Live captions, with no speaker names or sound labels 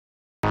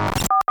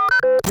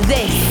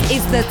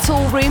is the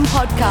Toolroom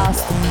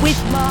podcast with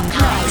Mark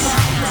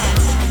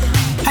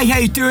Knight. Hey, how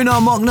you doing?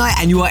 I'm Mark Knight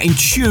and you are in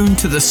tune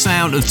to the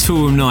sound of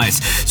Toolroom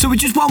Nights. So we're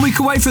just 1 week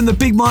away from the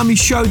Big Miami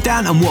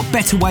Showdown, and what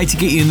better way to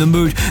get you in the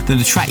mood than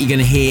the track you're going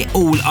to hear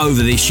all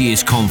over this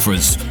year's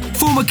conference.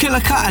 Former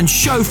Killer Cut and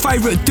show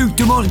favourite Duke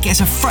Dumont gets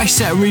a fresh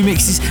set of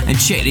remixes, and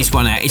check this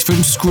one out. It's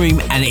from Scream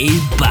and it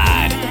is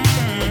bad.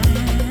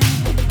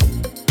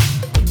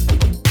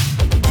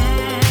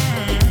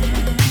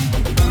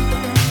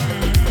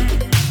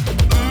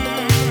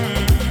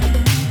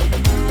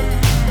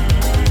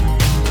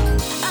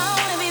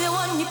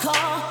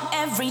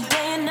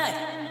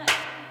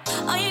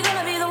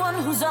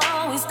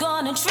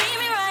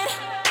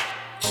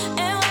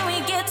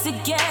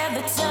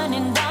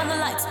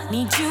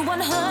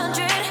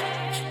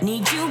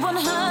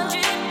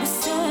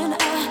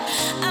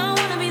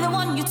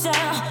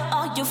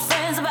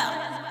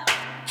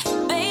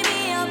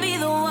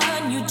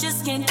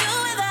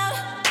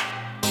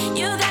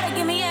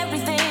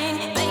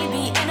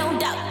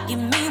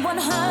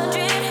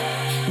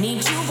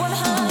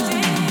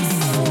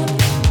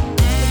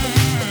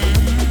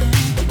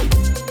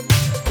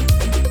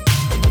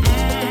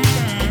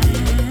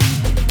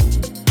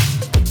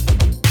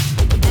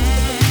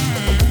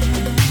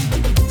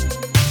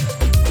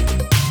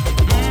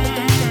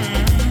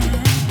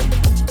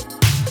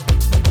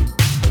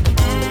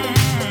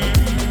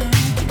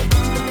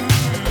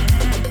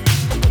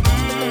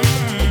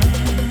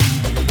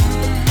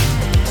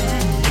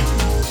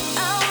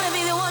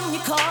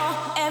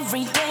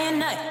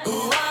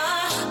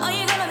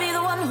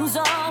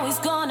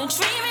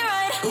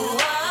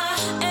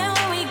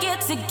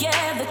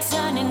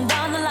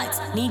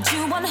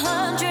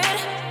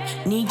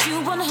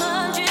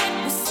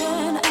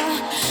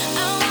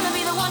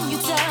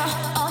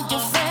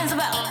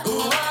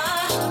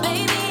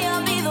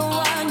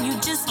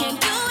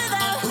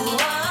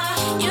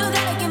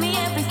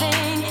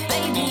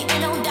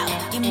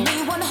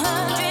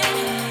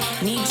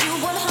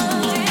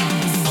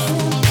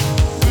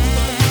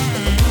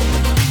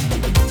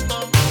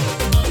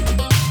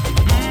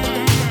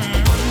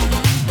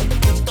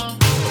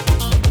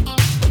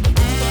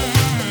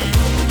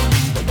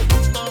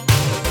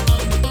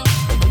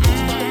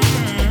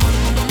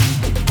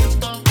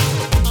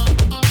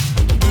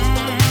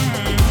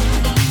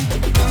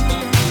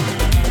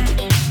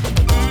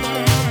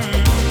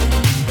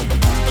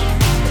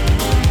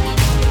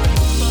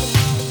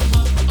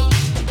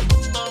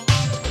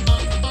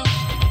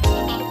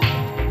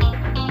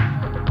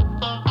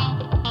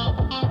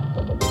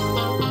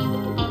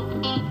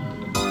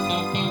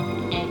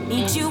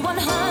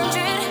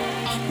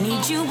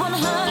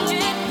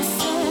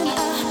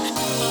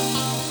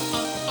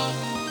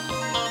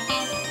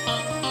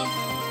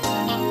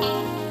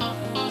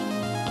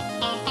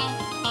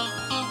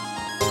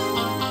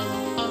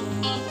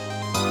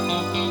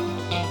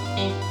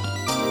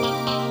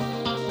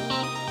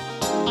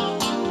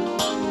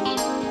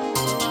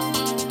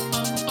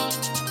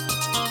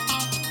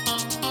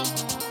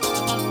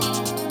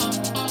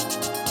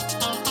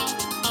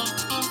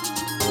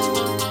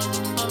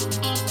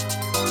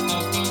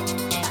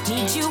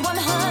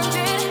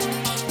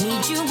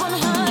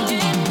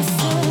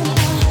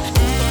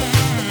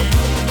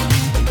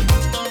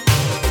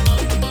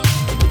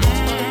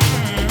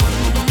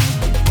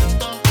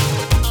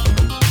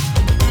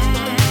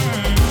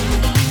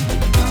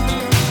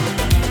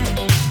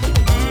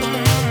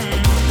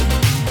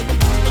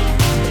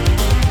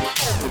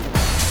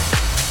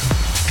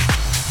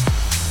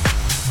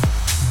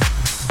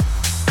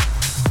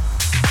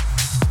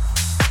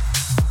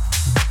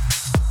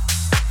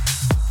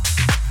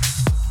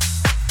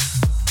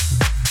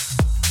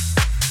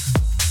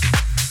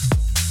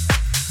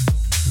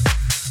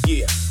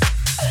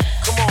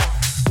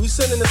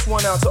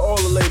 Out to all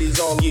the ladies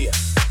on, yeah.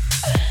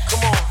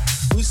 Come on,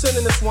 we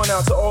sending this one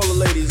out to all the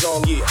ladies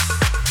on, yeah.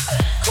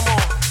 Come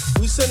on,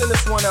 we sending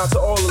this one out to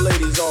all the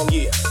ladies on,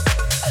 yeah.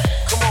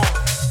 Come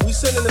on, we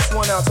sending this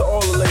one out to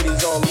all the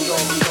ladies on,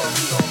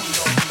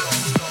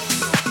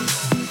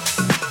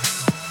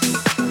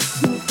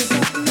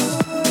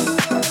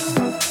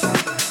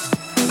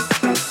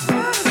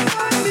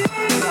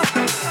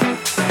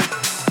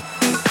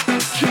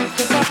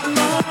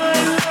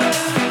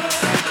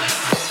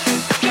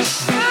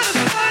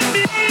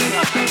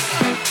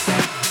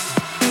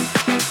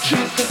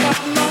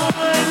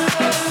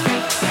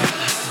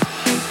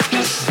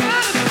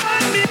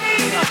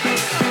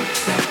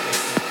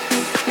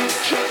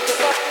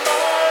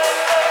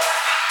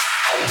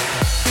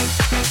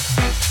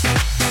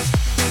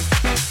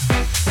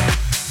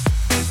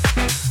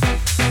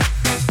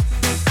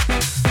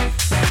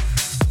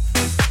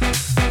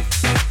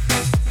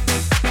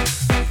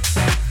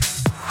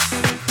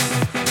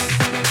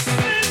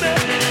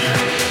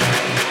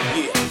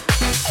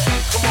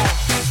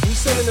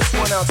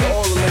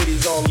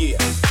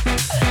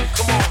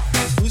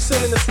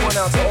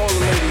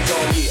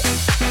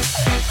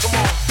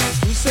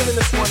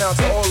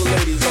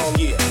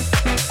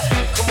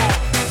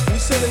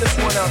 sending this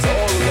one out to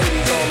all the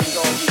ladies on.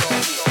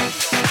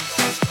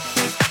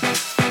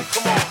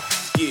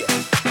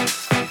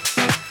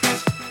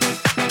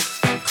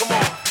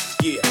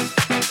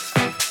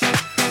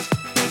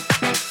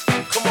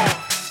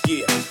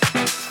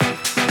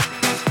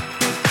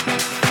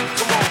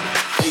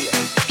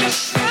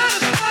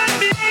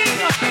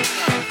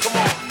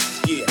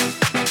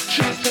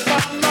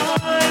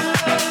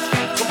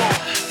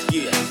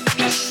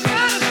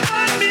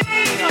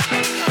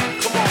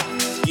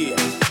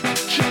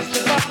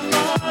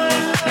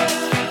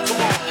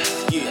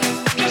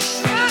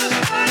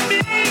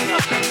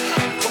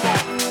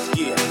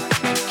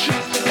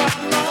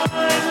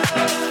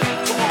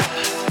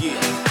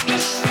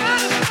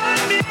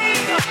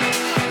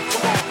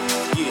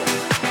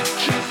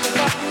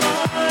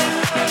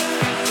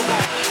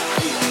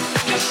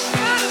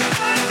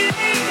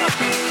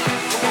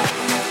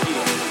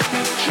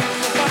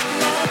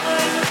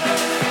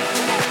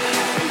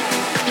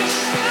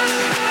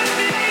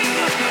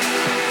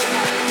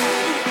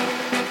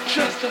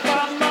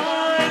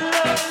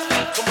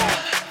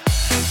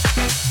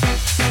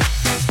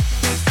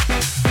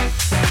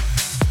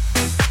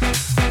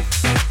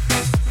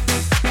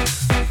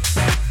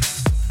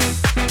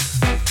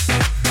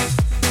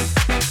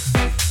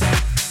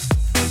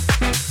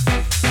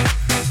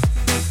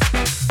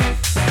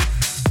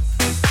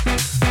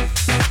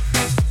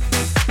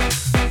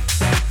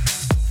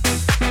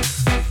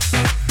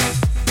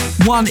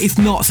 one, if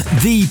not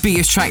the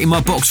biggest track in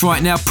my box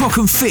right now. Proc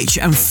and Fitch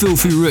and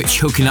Filthy Rich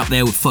hooking up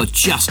there for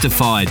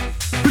Justified.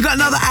 We've got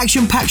another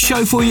action-packed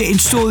show for you in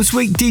store this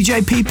week.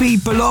 DJ PP,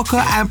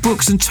 Balaka, Ant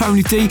Brooks and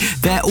Tony D,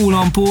 they're all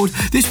on board.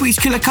 This week's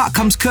Killer Cut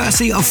comes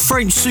courtesy of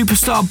French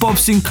superstar Bob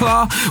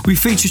Sinclair. We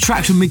feature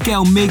tracks from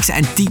Miguel Miggs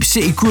and Deep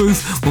City Groove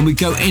when we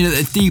go in at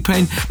the deep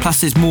end.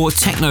 Plus there's more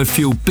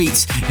techno-fueled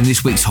beats in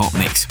this week's Hot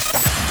Mix.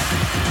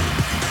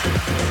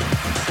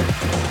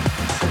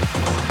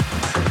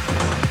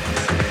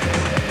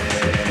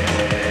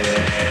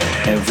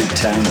 Every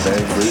town,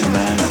 every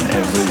man and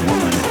every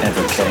woman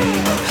ever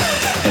came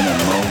in a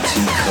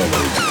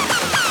multicolored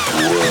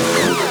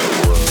world.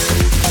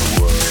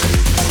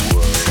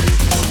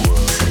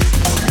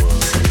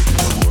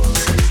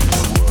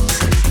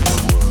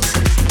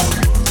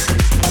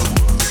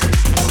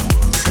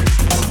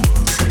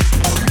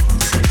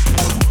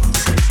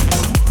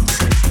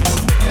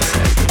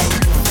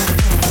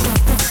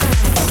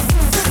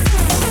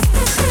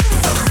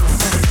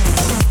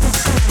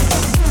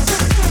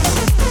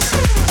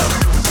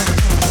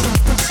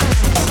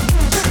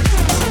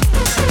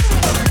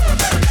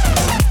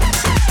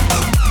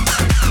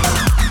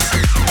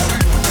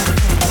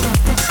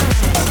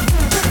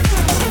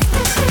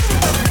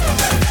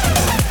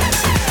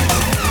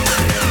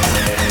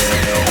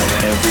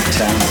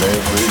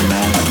 Every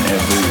man and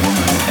every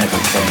woman ever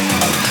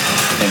came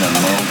in a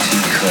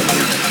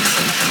multicolored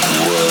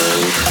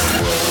world.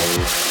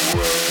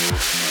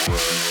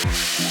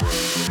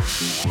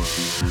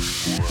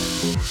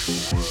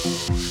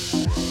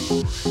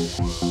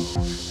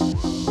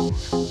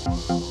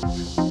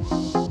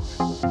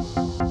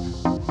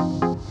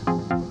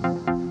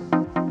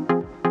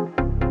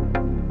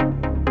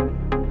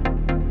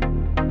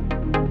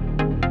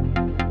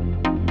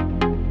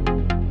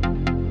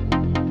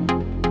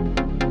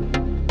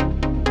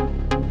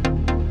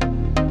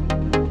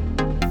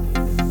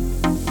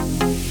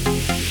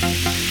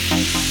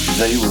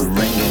 They were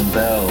ringing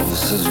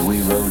bells as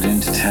we rode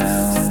into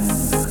town.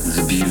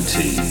 The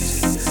beauty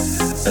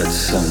at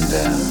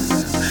sundown,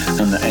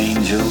 and the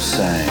angels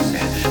sang,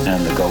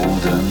 and the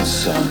golden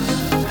sun.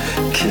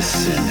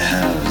 Kissing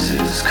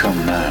houses,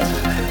 come out,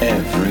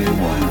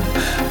 everyone,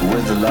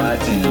 with the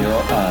light in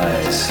your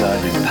eyes,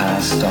 sliding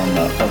past on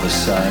the other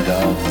side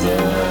of the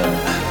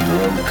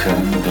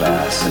broken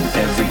glass. And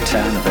every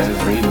town of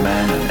every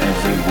man and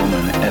every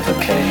woman ever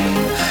came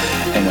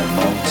in a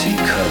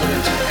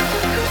multicolored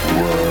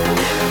world.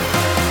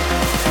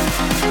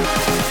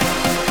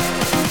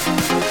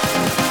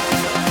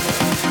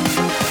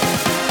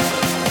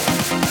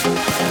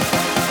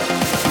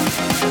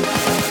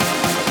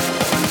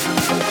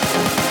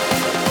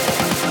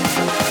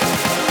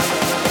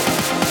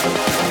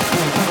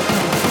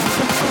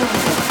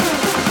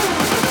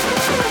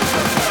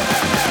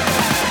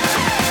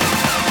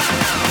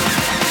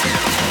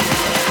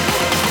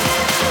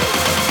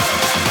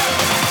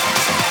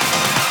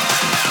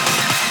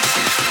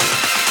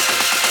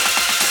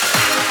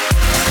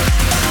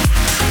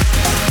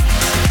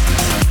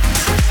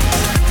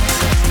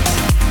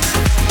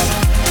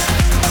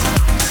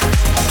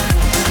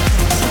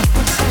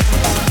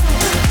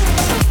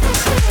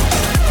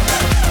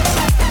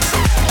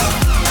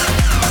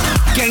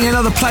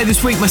 Another play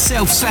this week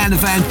myself, Sander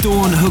Van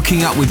Doorn,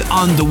 hooking up with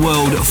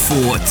Underworld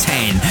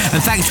 410.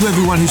 And thanks to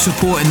everyone who's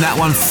supporting that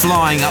one,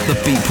 flying up the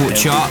Beatport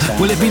chart.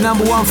 Will it be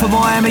number one for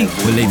Miami?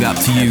 We'll leave it up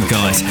to you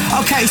guys.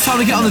 Okay, it's time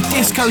to get on the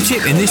disco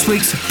tip in this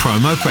week's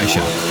Promo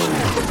Pressure.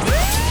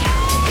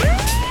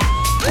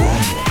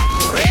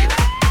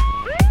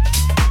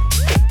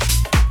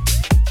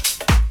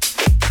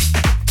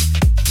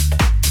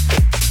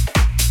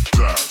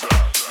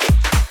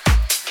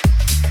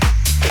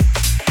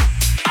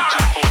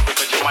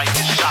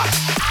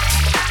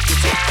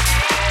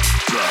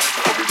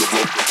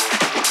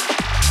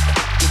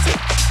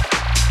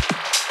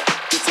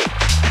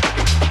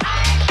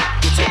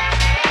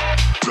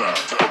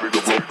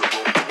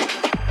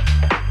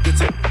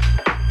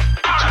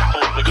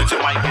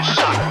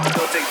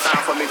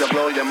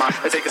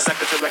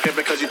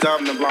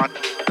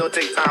 Don't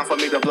take time for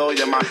me to blow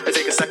your mind. It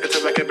take a second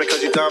to record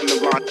because you dumb and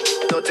blind.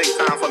 Don't take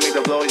time for me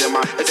to blow your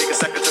mind. It take a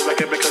second to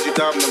record because you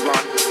dumb and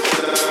blind.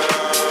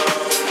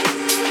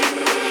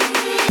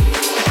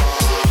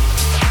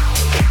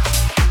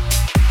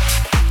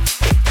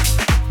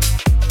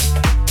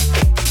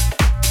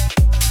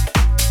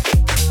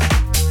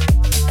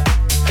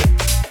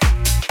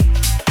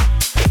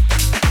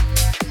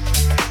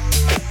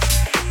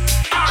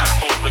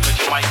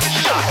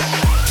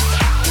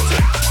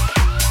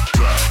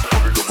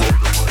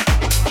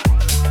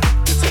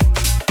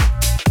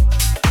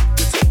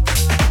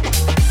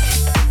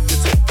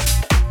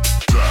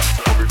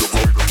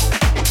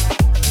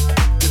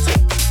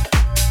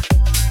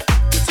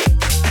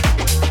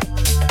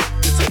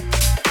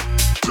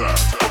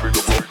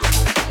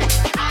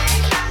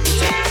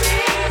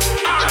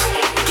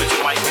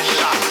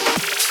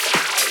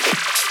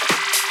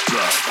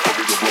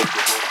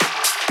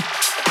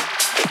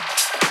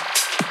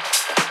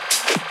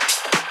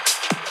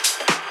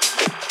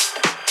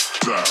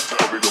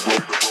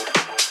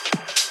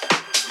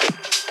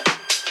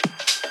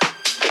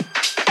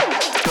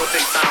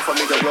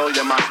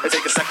 your mind. It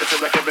take a second to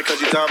wreck it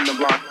because you're dumb and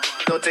blind.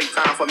 Don't take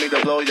time for me to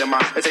blow your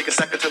mind. It take a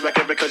second to wreck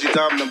it because you're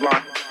dumb and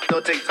blind.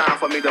 Don't take time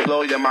for me to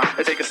blow your mind.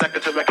 It take a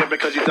second to wreck it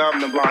because you're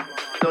dumb and blind.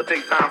 Don't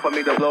take time for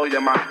me to blow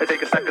your mind. It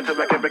take a second to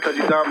wreck it because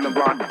you're dumb and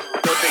blind.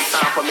 Don't take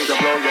time for me to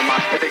blow your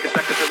mind. It take a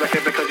second to wreck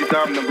it because you're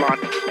dumb and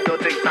blind.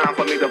 Don't take time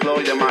for me to blow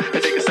your mind.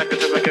 It take a second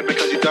to wreck it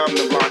because you're dumb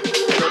and blind.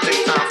 Don't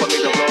take time for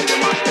me to blow your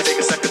mind. It take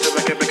a second to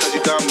wreck it because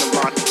you're dumb and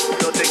blind.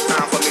 Don't take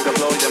time for me to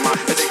blow your mind.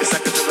 It take a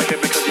second to wreck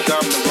it because you're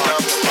dumb and blind.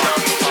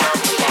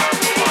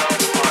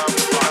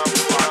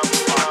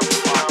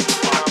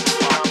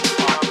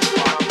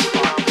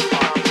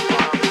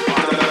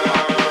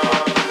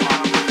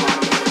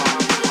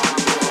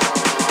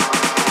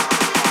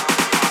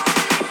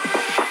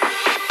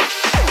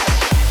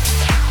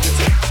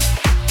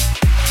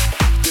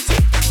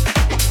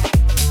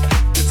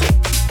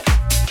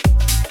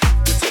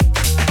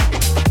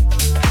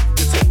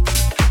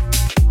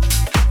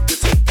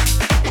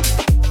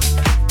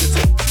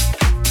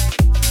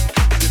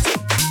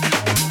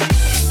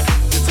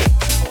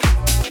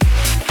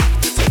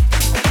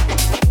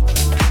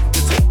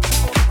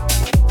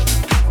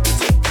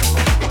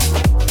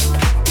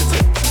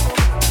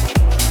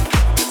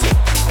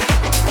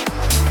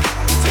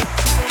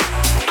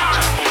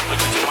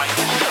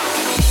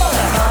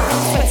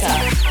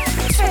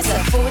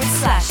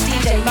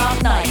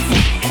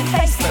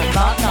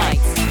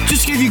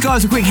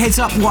 Guys, a quick heads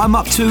up what I'm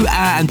up to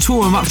and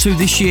tour I'm up to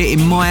this year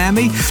in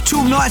Miami.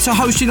 Toolroom Nights are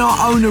hosting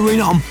our own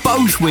arena on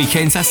both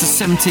weekends. That's the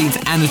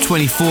 17th and the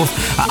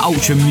 24th at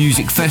Ultra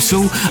Music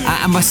Festival.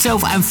 And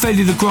myself and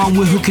Feli the Grand,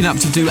 we're hooking up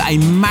to do a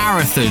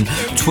marathon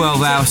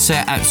 12-hour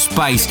set at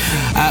Space.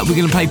 We're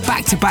going to play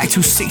back-to-back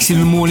till 6 in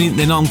the morning.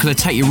 Then I'm going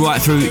to take you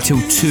right through till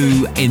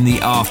 2 in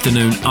the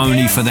afternoon,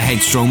 only for the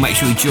headstrong. Make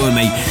sure you join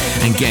me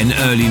and get an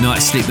early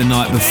night's sleep the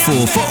night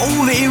before. For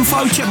all the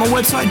info, check my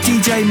website,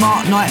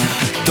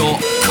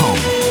 djmarknight.com.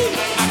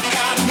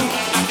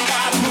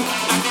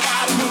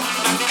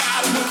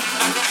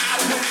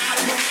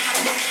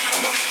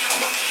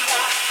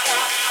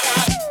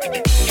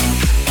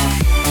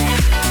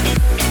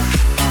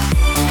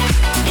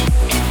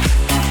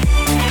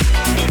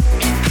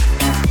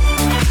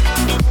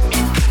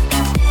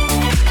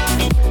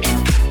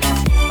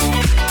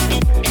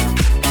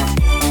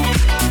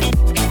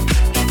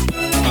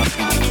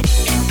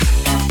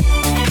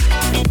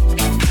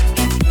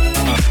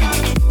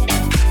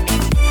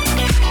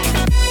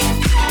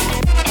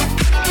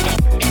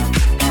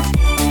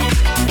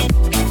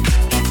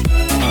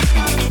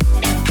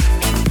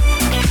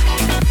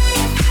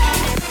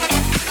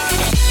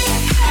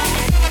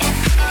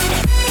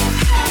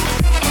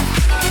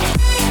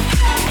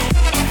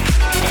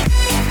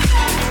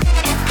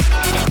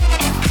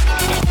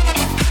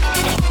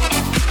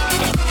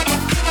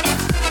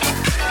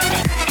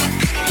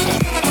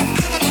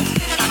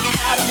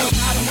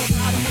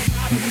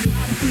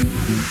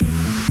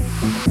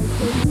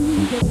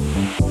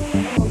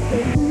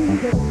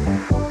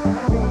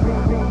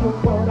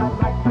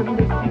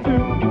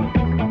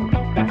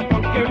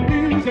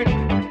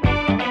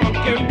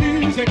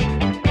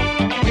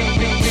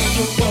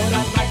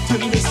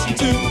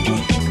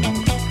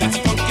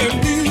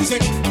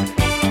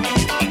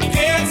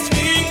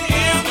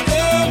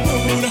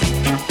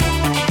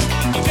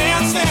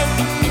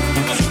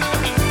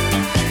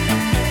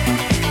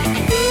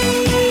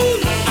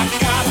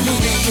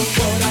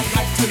 What I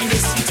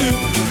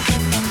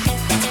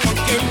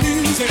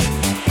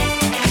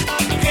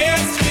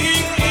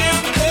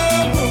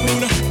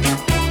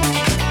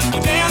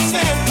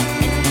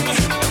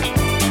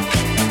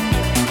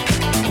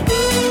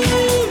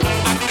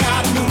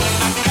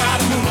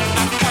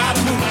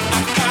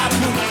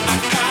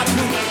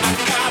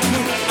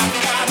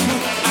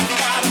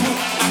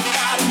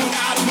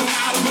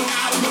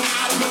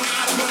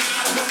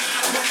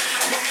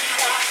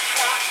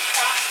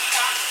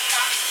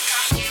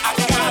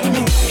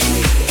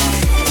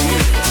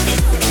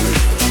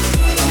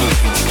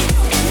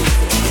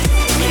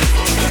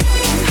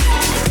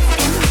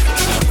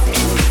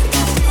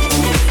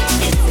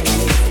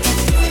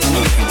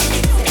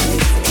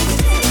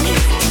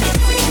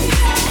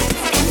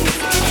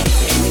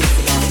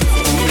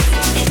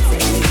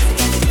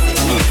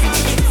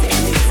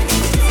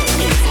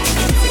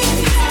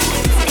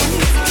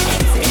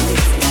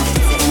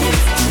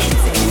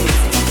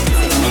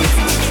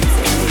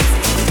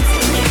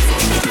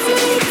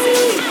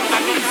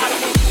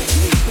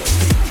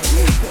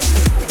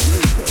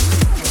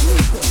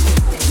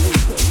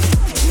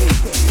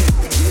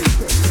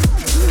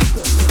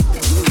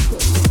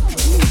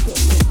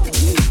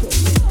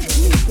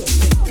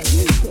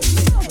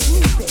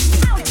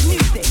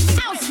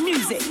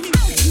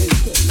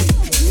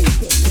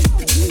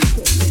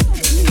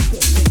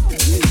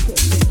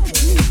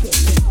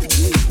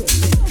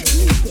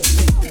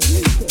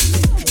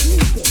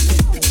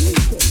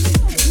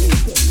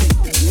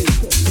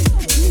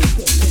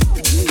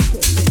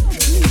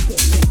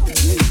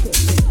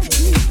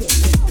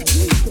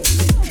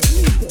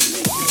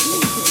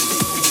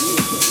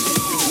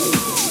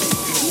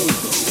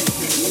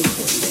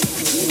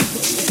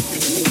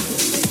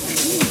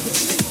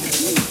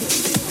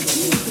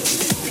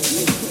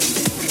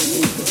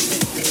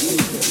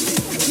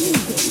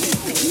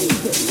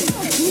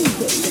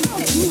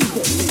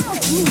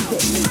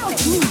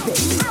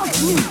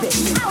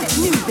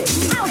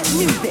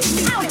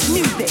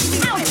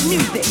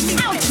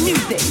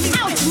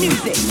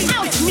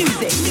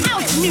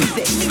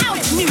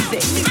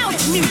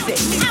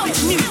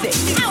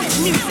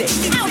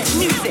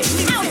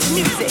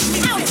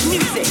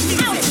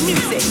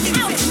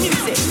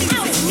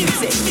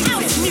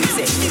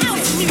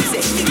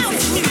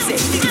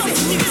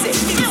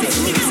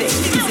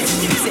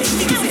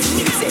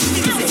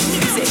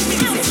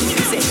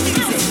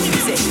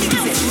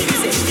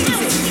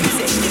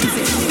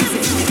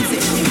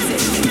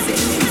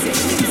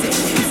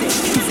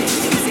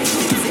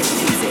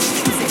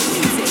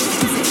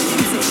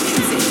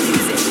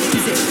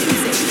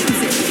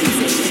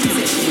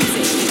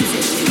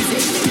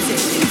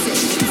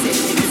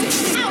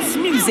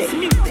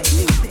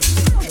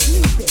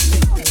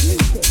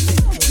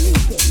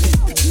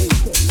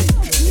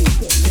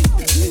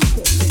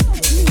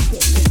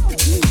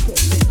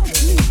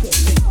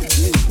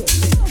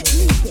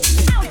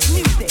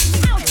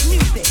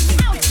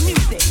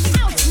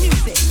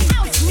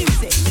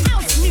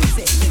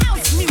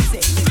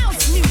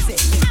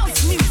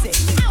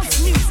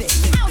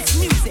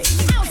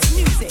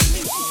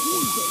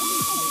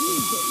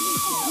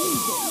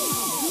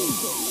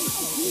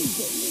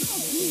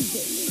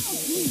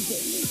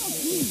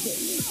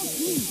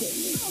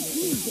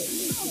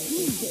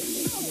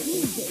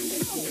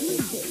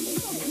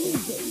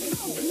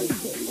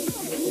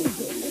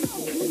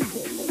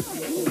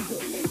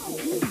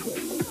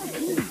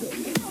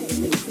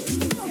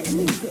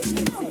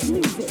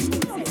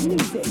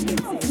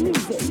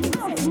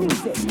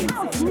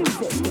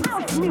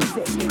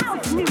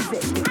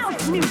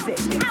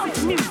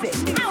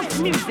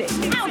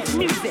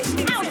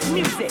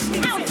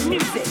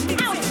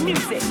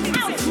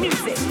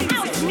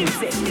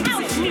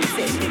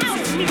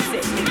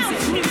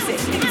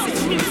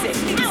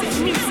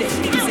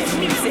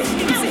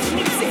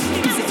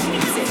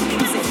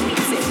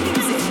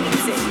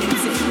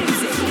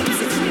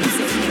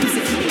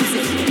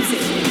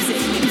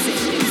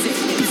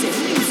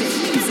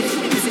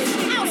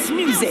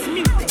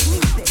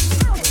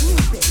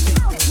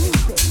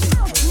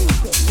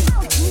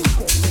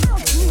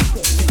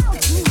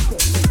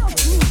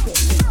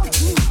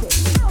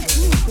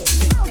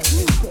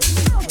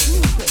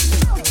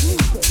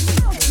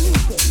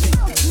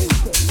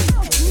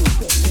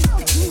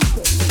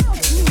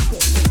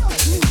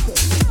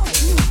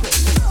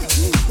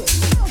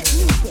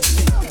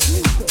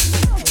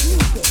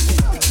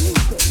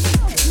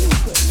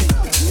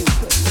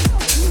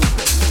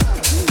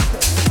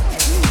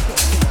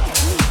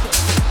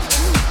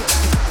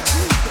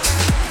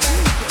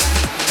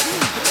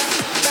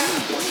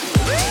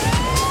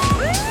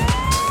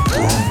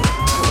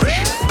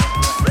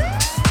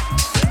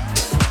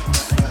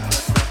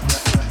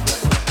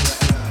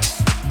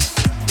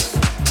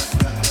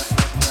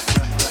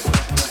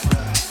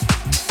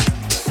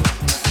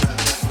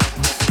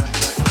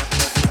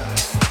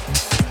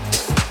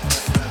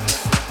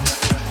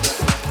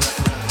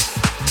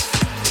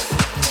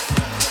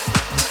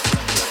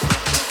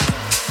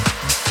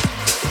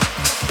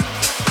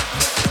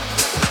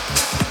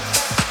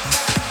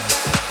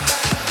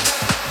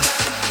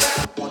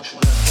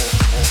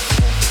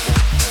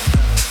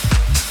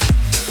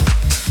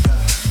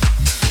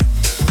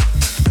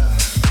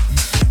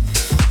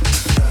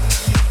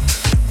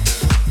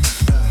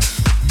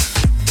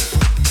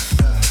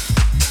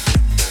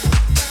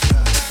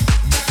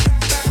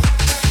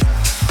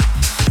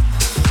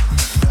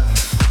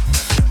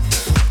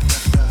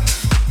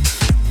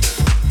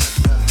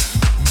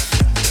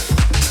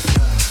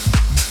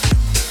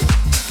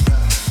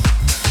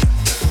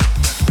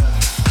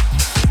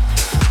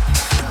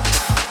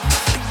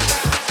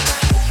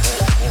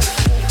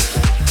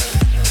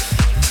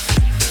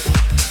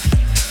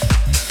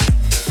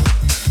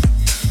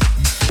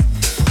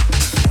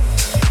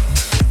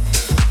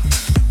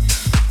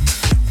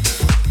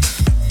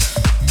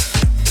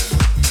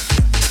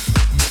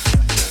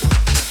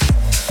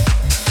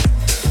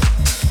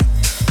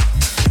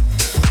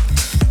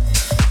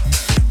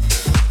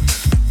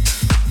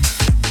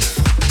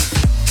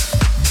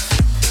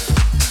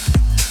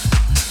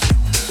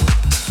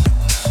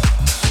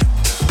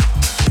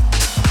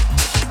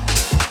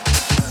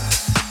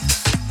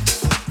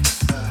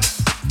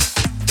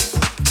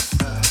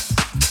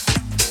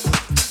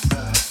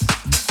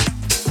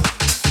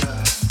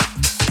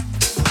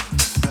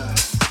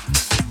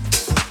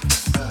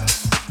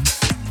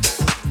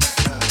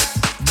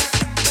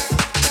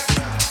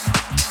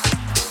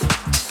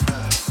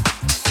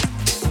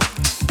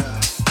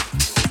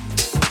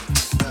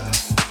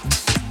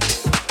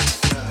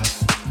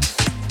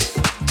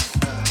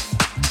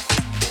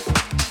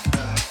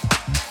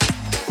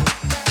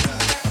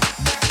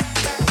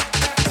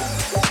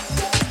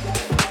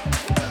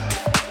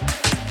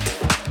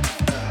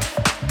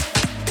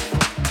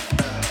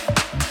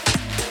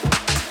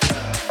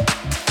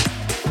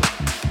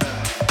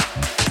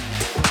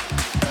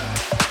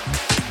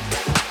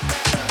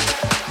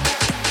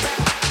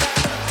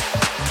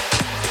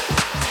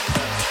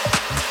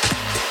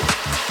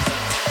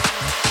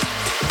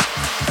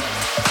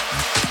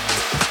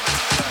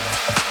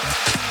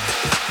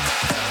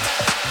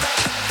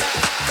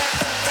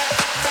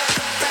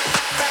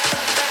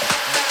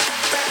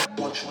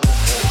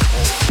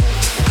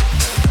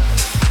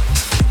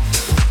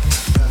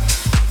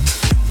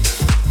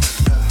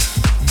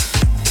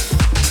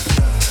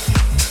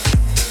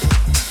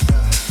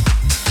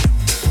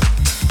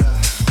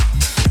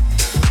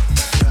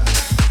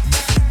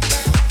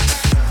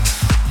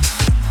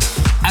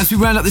As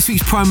we round up this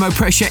week's promo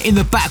pressure, in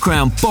the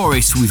background,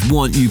 Boris with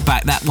Want You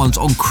Back. That one's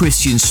on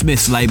Christian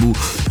Smith's label,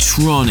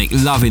 Tronic.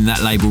 Loving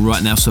that label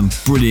right now. Some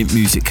brilliant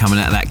music coming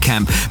out of that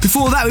camp.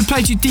 Before that, we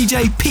played your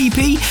DJ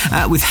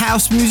PP with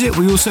house music.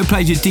 We also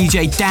played your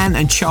DJ Dan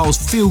and Charles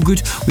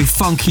Feelgood with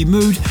Funky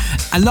Mood.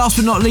 And last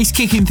but not least,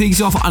 kicking things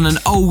off on an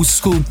old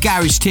school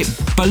garage tip,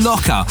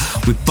 Balocca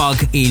with Bug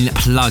In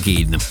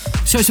Plug-In.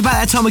 So it's about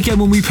that time again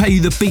when we play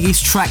you the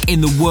biggest track in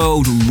the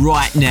world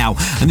right now.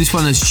 And this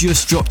one has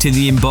just dropped in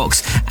the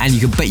inbox, and you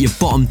can bet your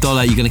bottom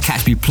dollar you're going to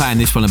catch me playing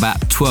this one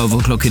about 12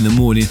 o'clock in the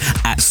morning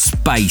at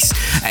Space.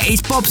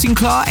 It's Bob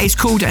Sinclair, it's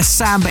called A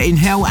Samba in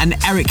Hell, and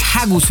Eric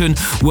Haggleton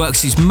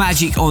works his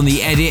magic on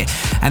the edit.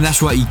 And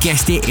that's right, you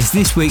guessed it, it's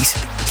this week's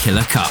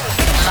Killer Cut.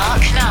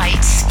 Mark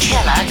Knight's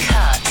Killer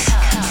Cut.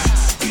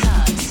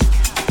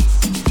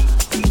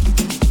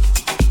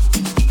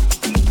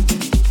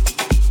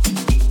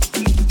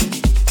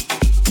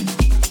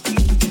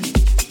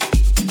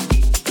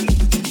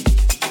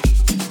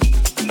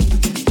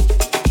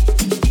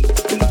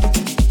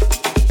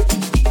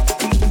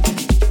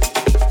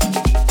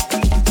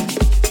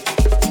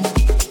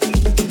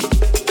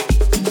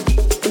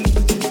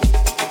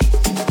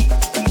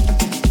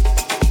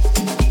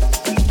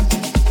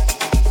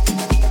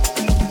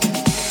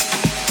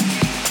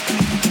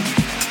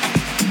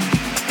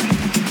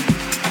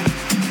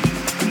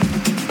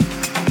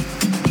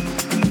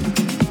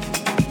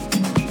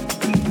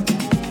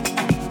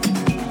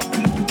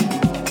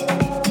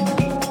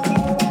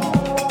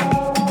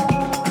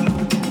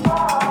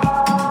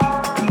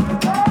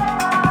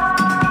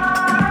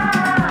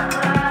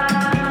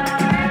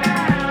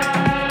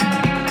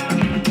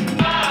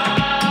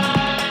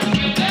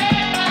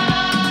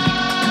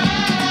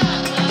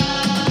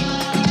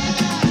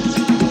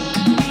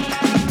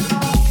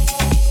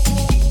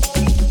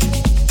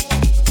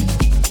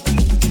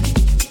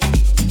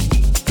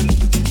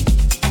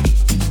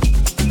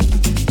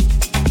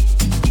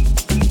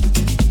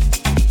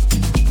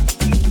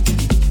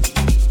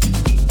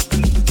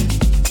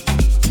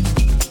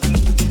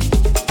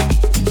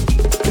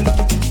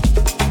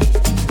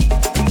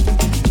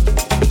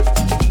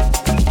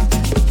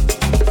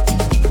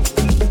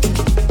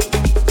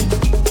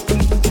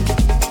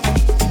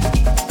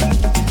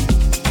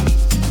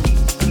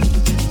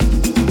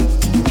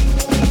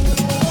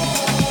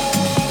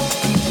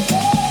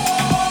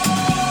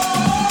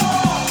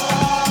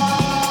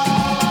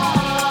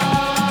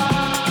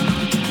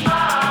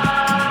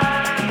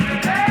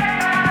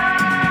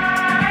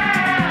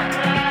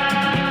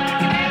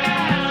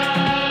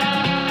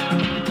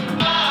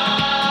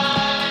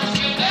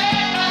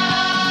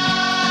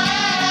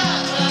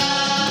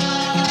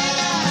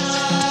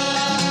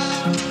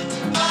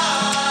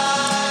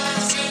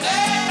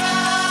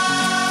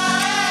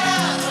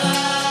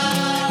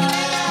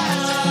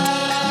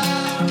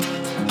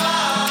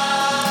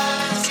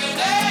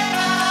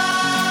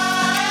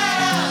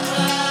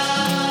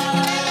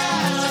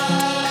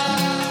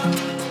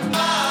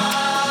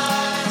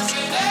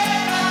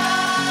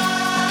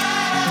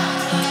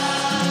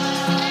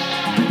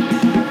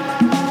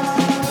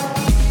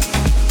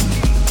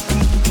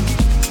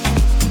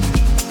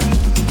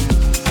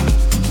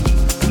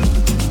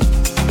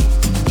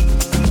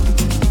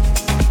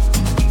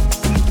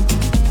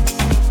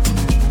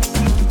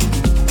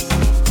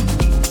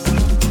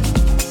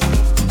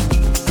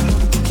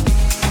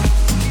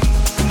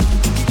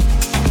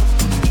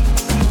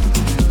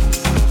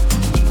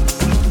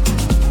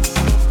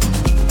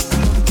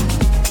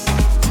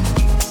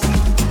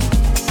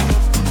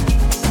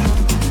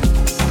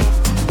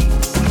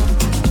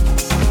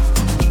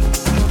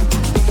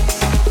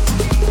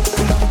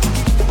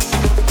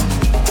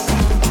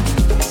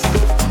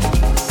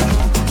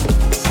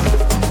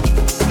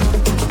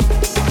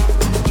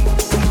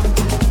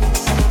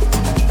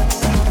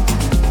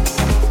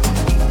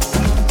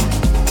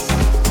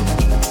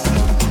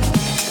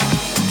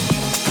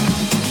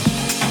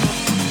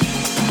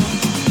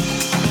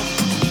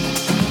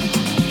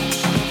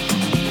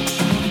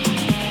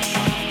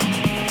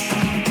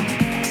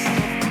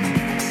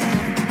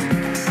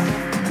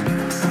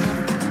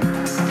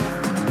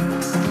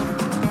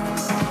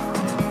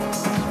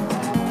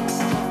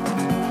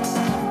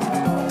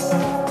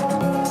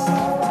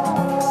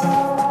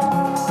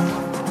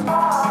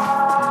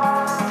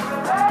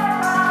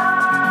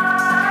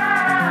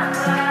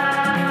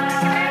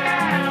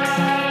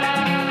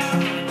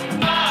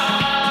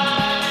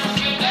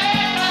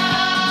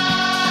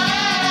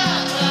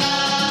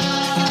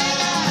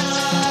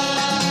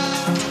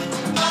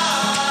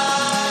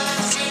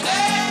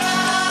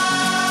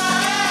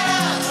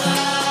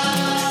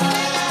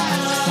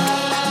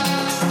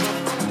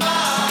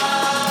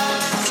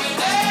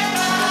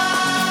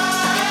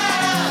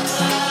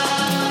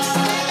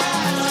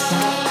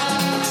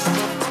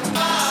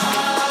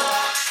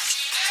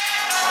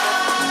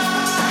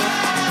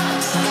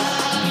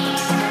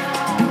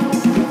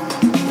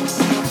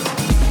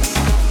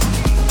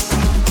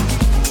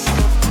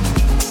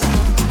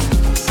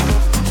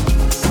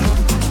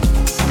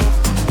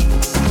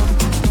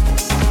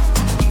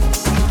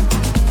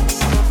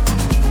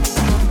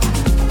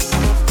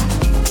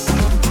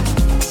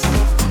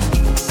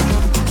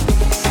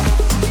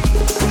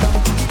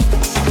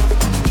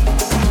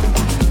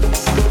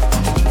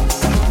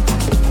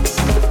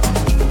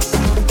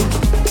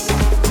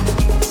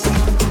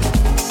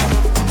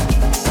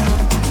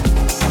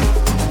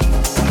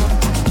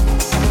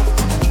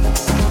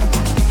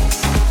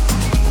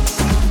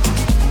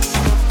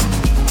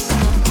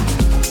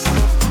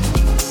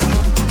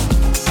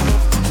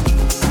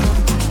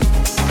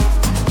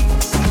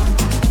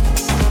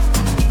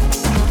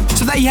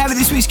 you have it,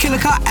 this week's Killer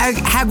Cut.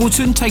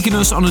 Haggleton taking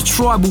us on a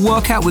tribal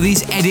workout with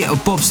his edit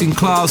of Bob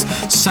Sinclair's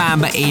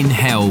Samba in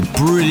Hell.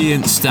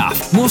 Brilliant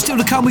stuff. More still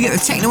to come. We get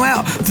the techno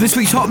out for this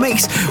week's Hot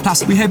Mix.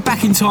 Plus, we head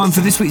back in time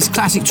for this week's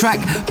classic track.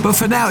 But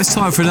for now, it's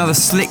time for another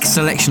slick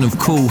selection of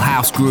cool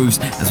house grooves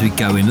as we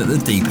go in at the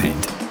deep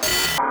end.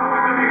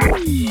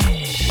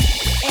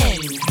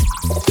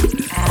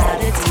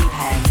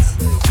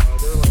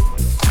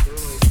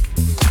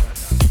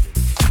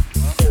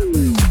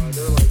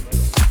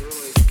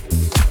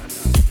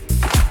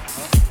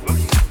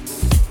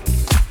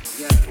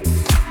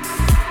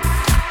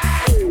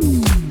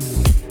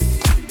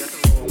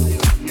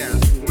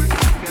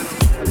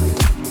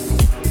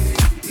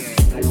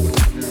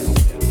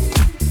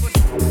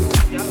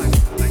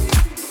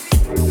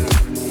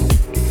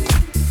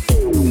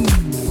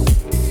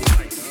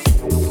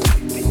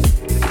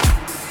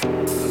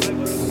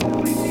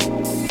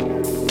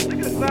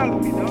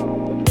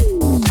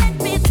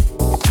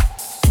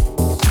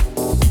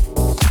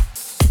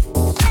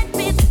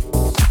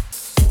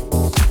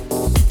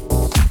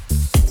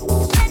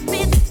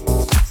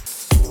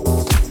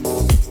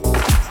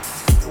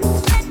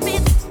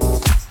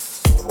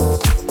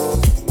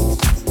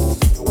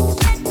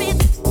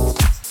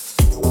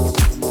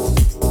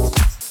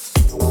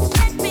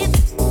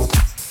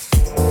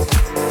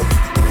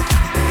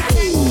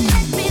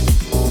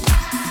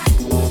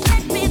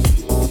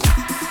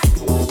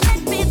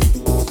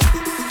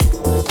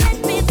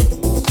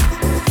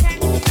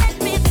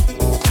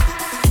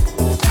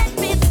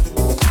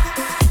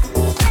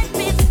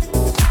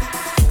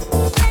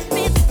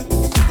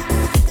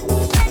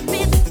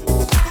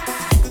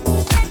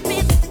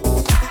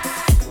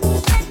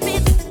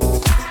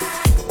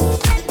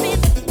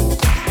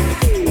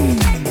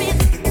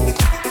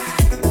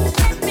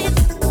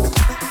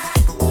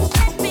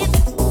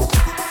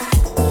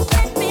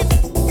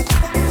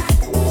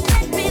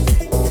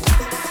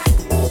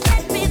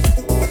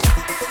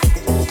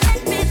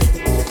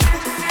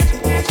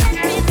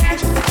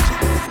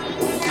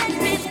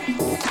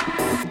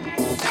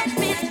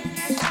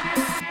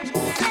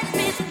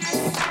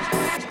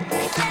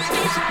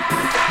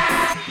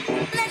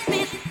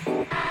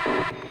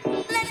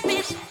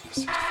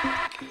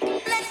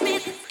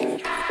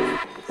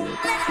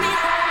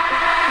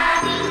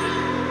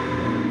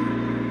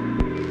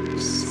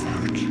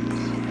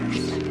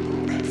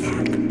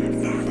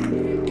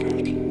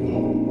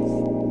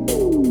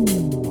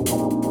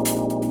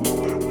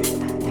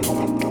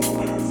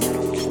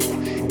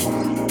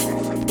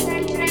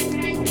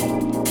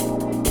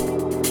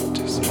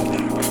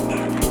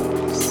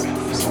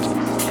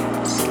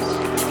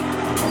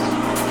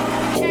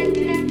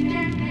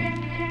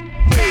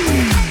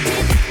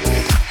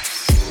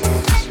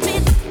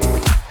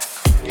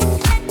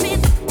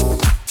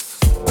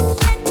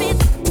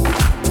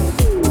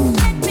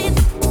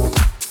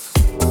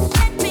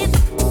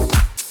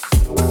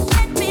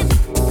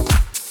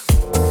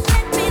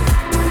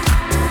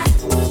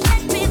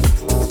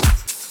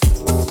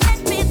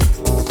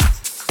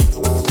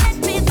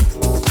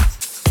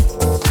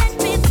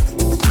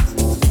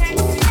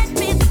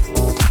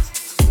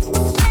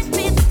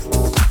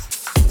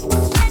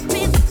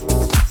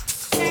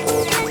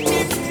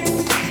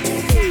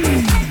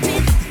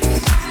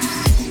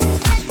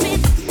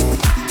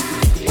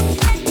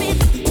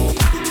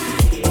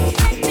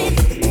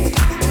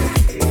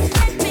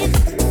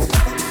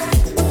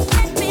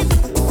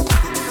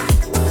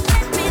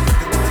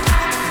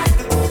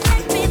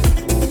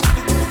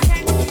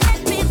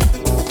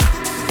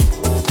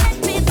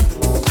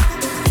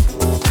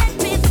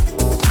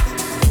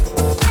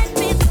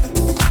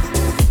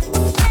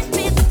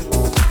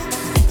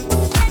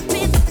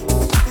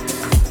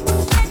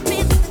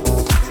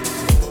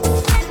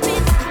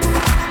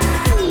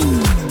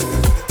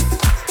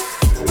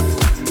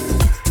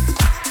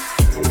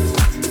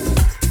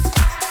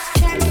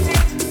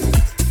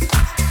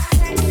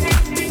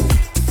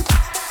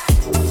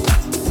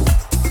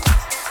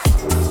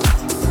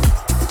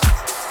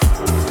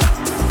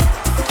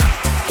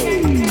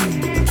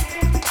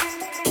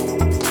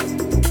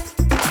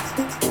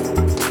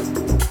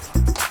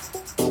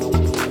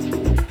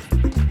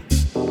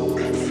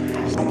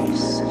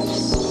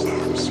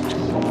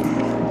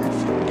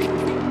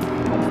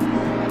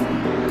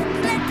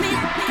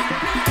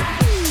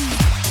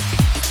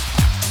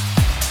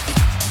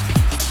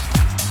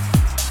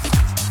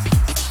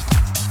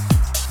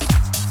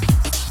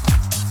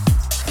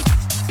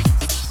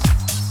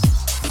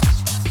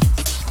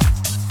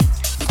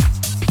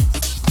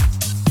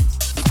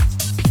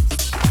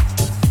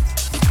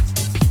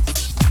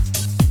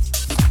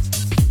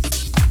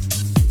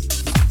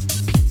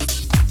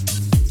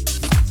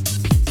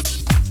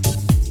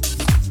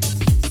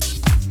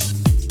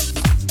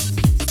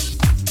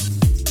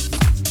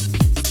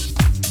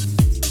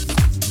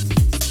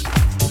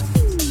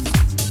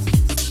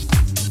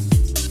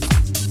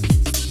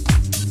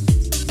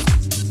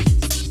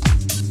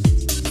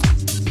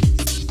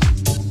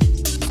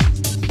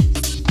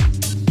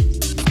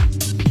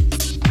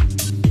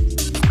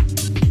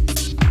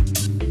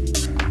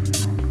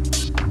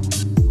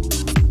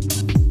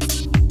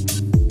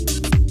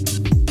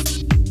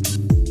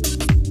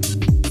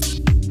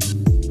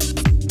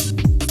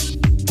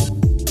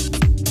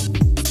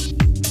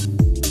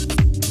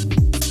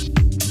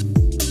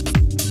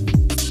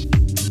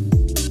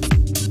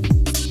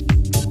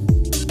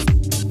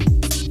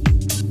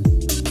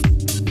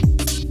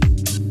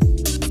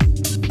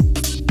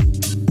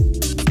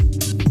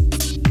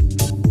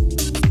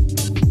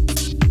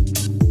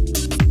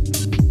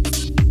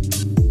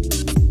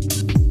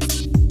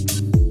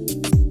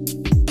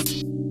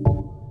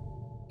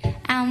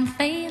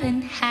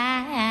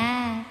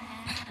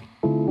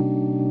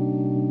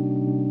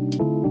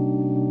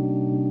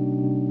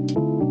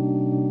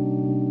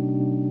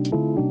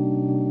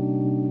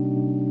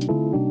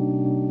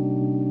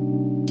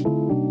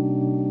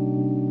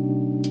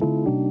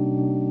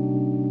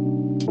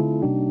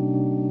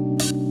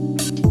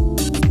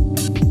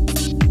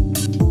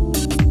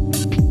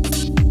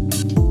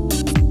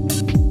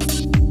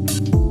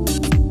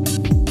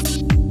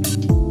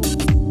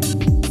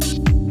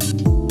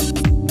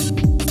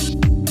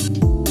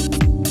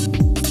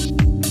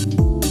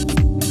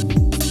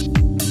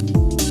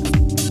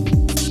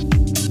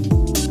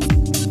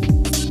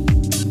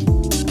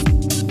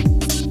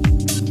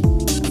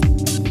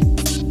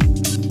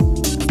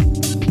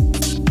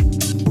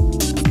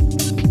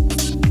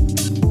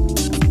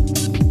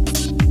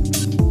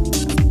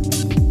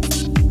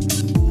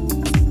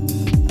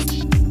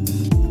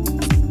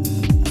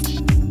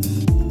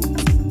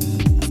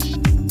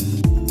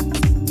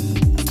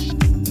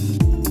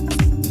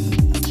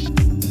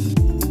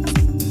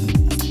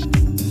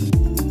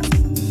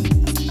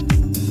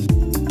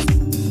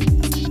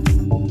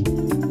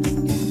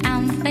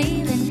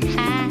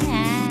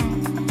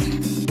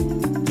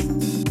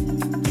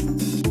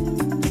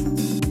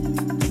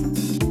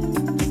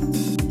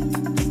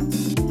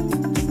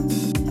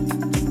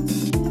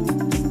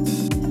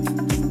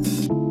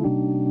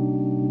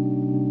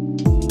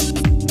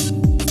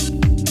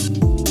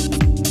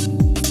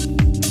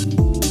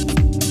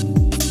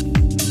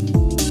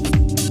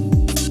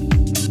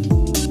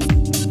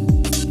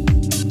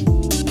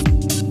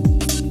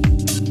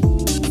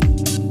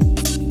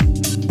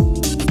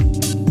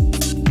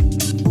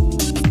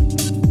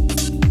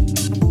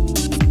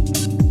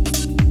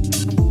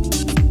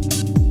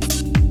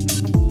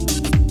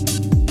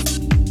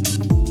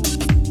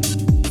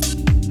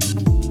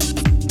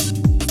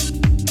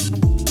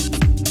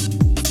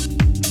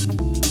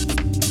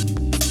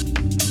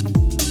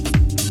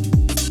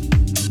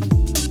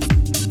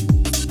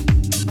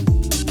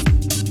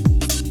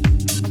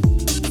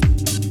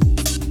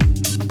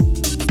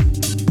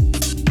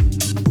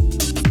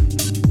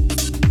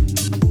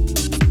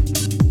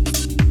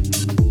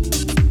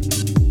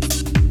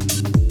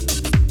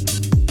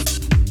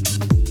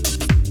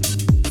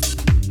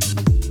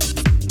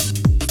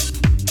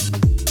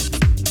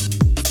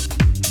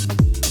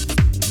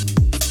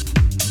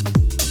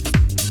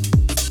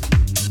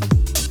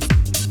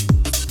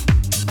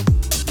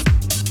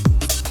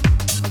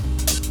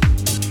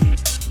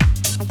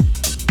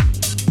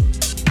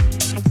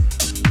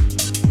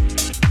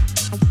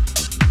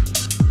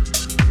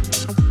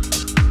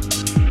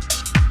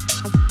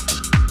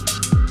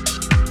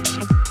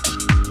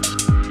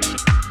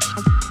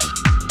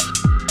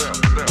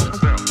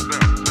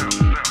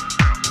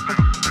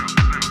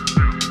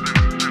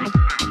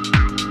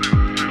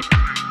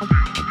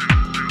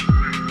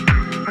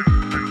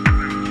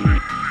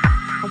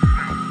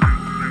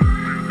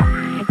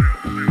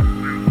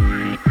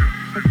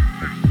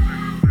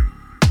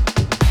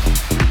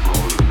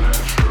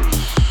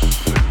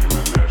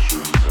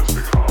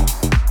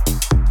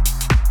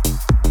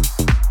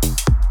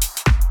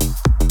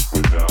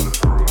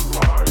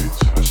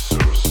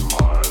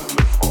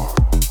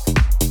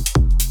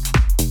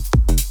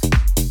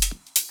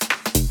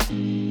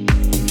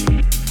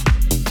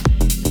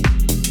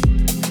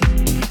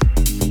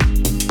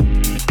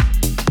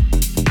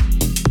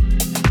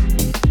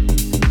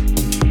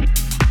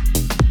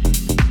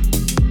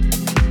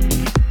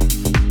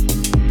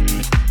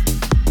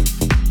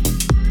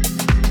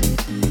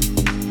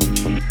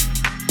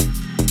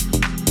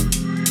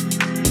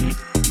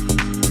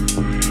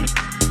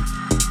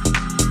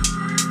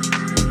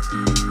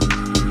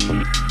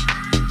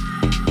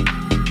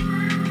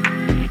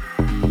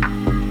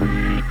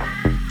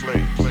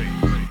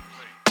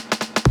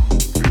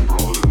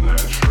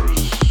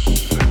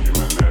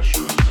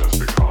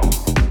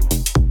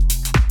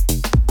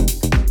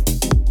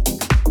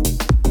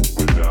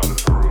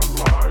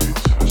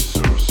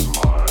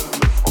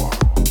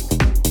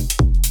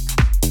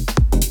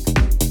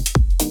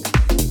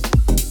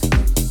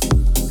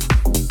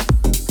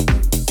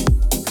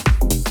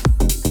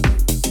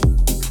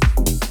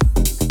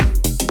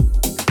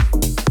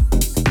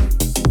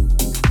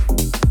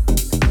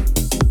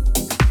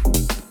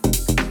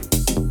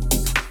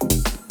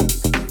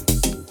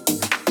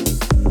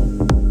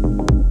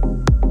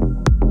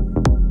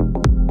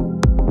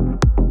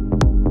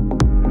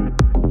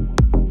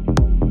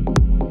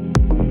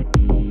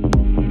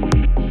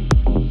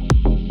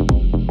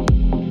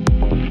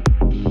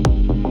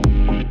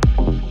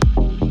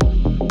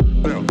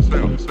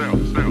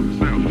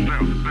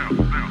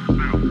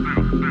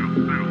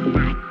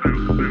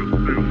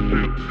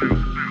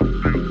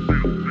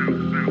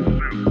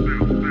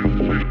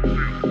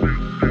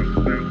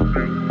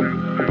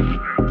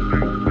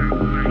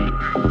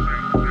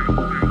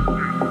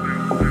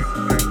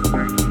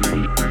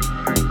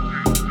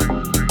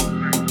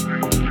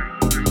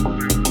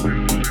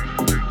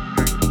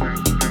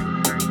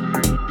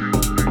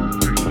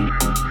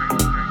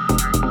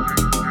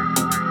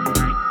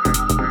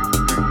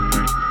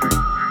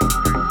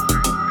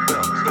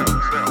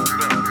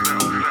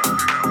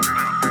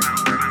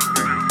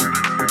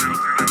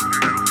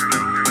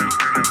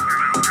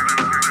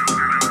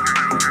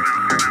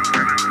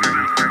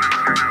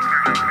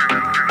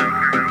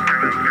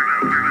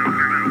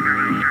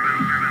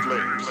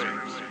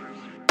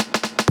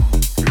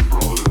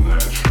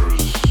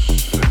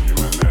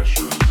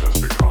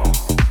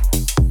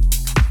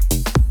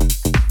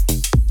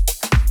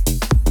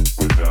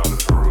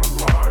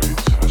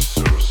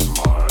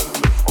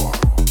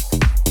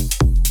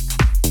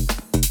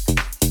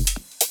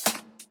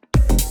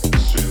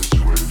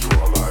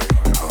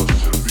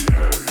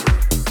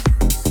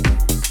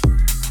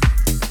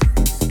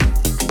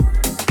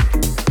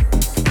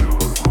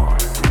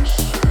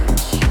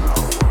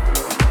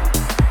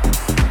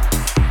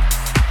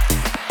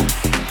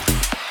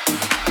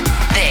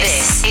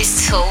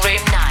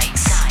 Toolroom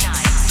Nights.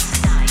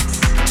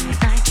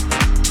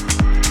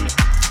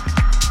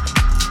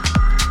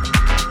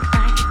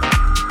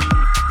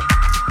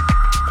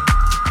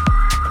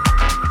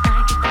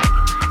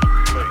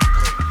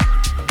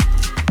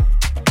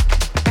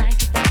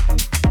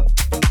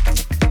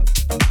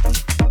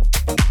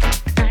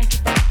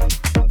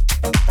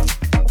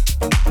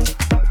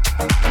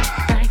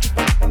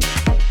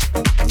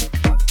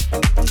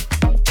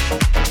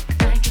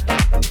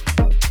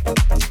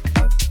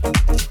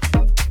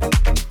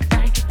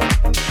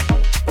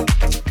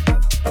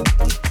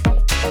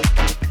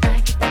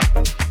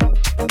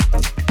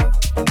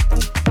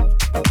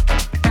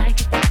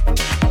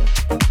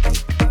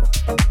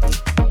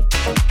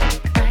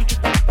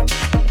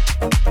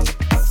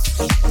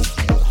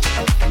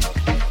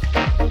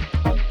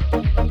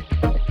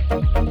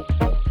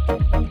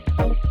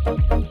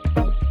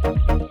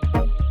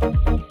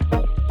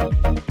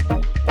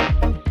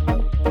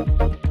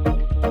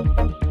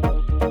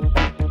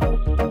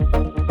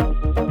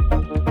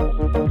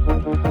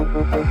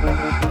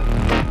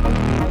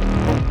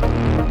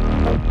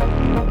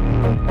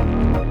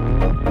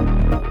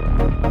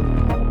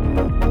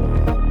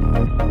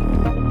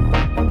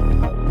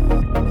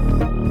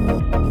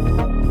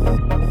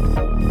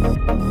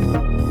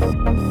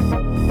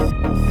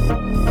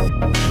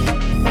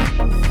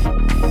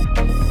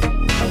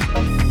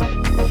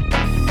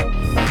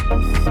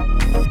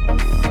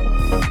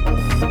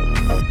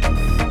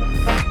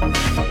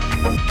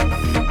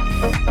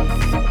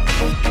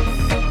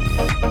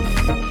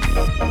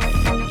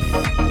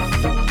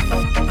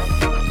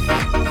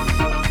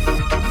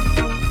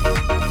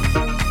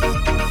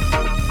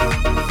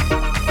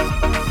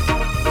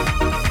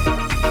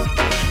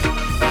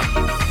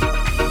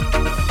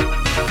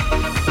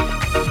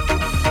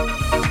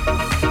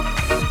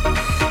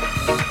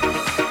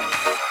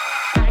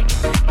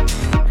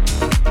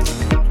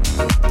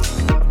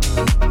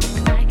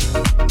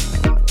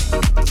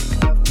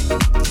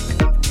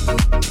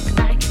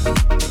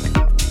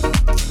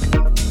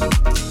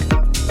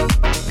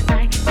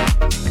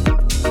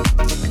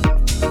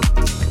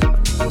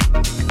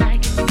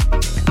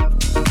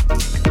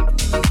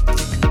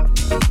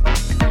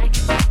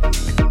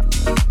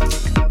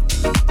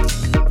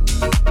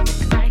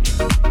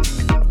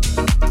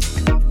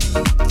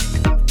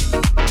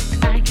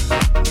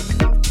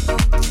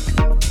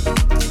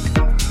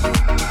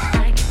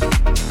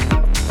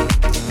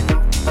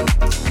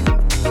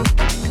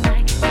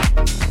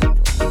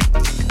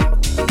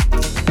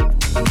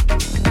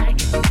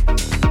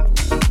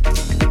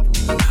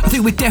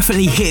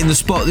 Definitely hitting the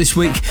spot this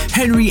week.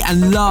 Henry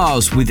and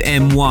Lars with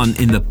M1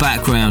 in the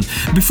background.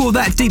 Before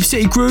that, Deep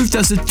City Groove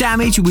does the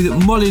damage with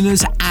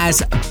Moliners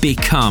as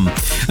Become.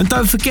 And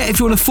don't forget, if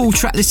you want a full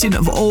track listing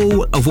of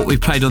all of what we've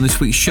played on this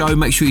week's show,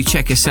 make sure you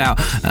check us out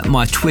at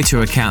my Twitter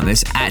account.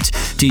 That's at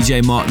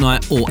DJ Mark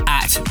Knight or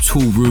at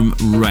Toolroom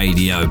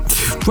Radio.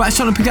 Right, it's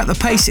time to pick up the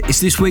pace. It's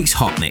this week's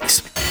Hot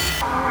Mix. The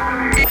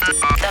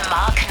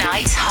Mark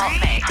Knight Hot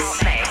Mix.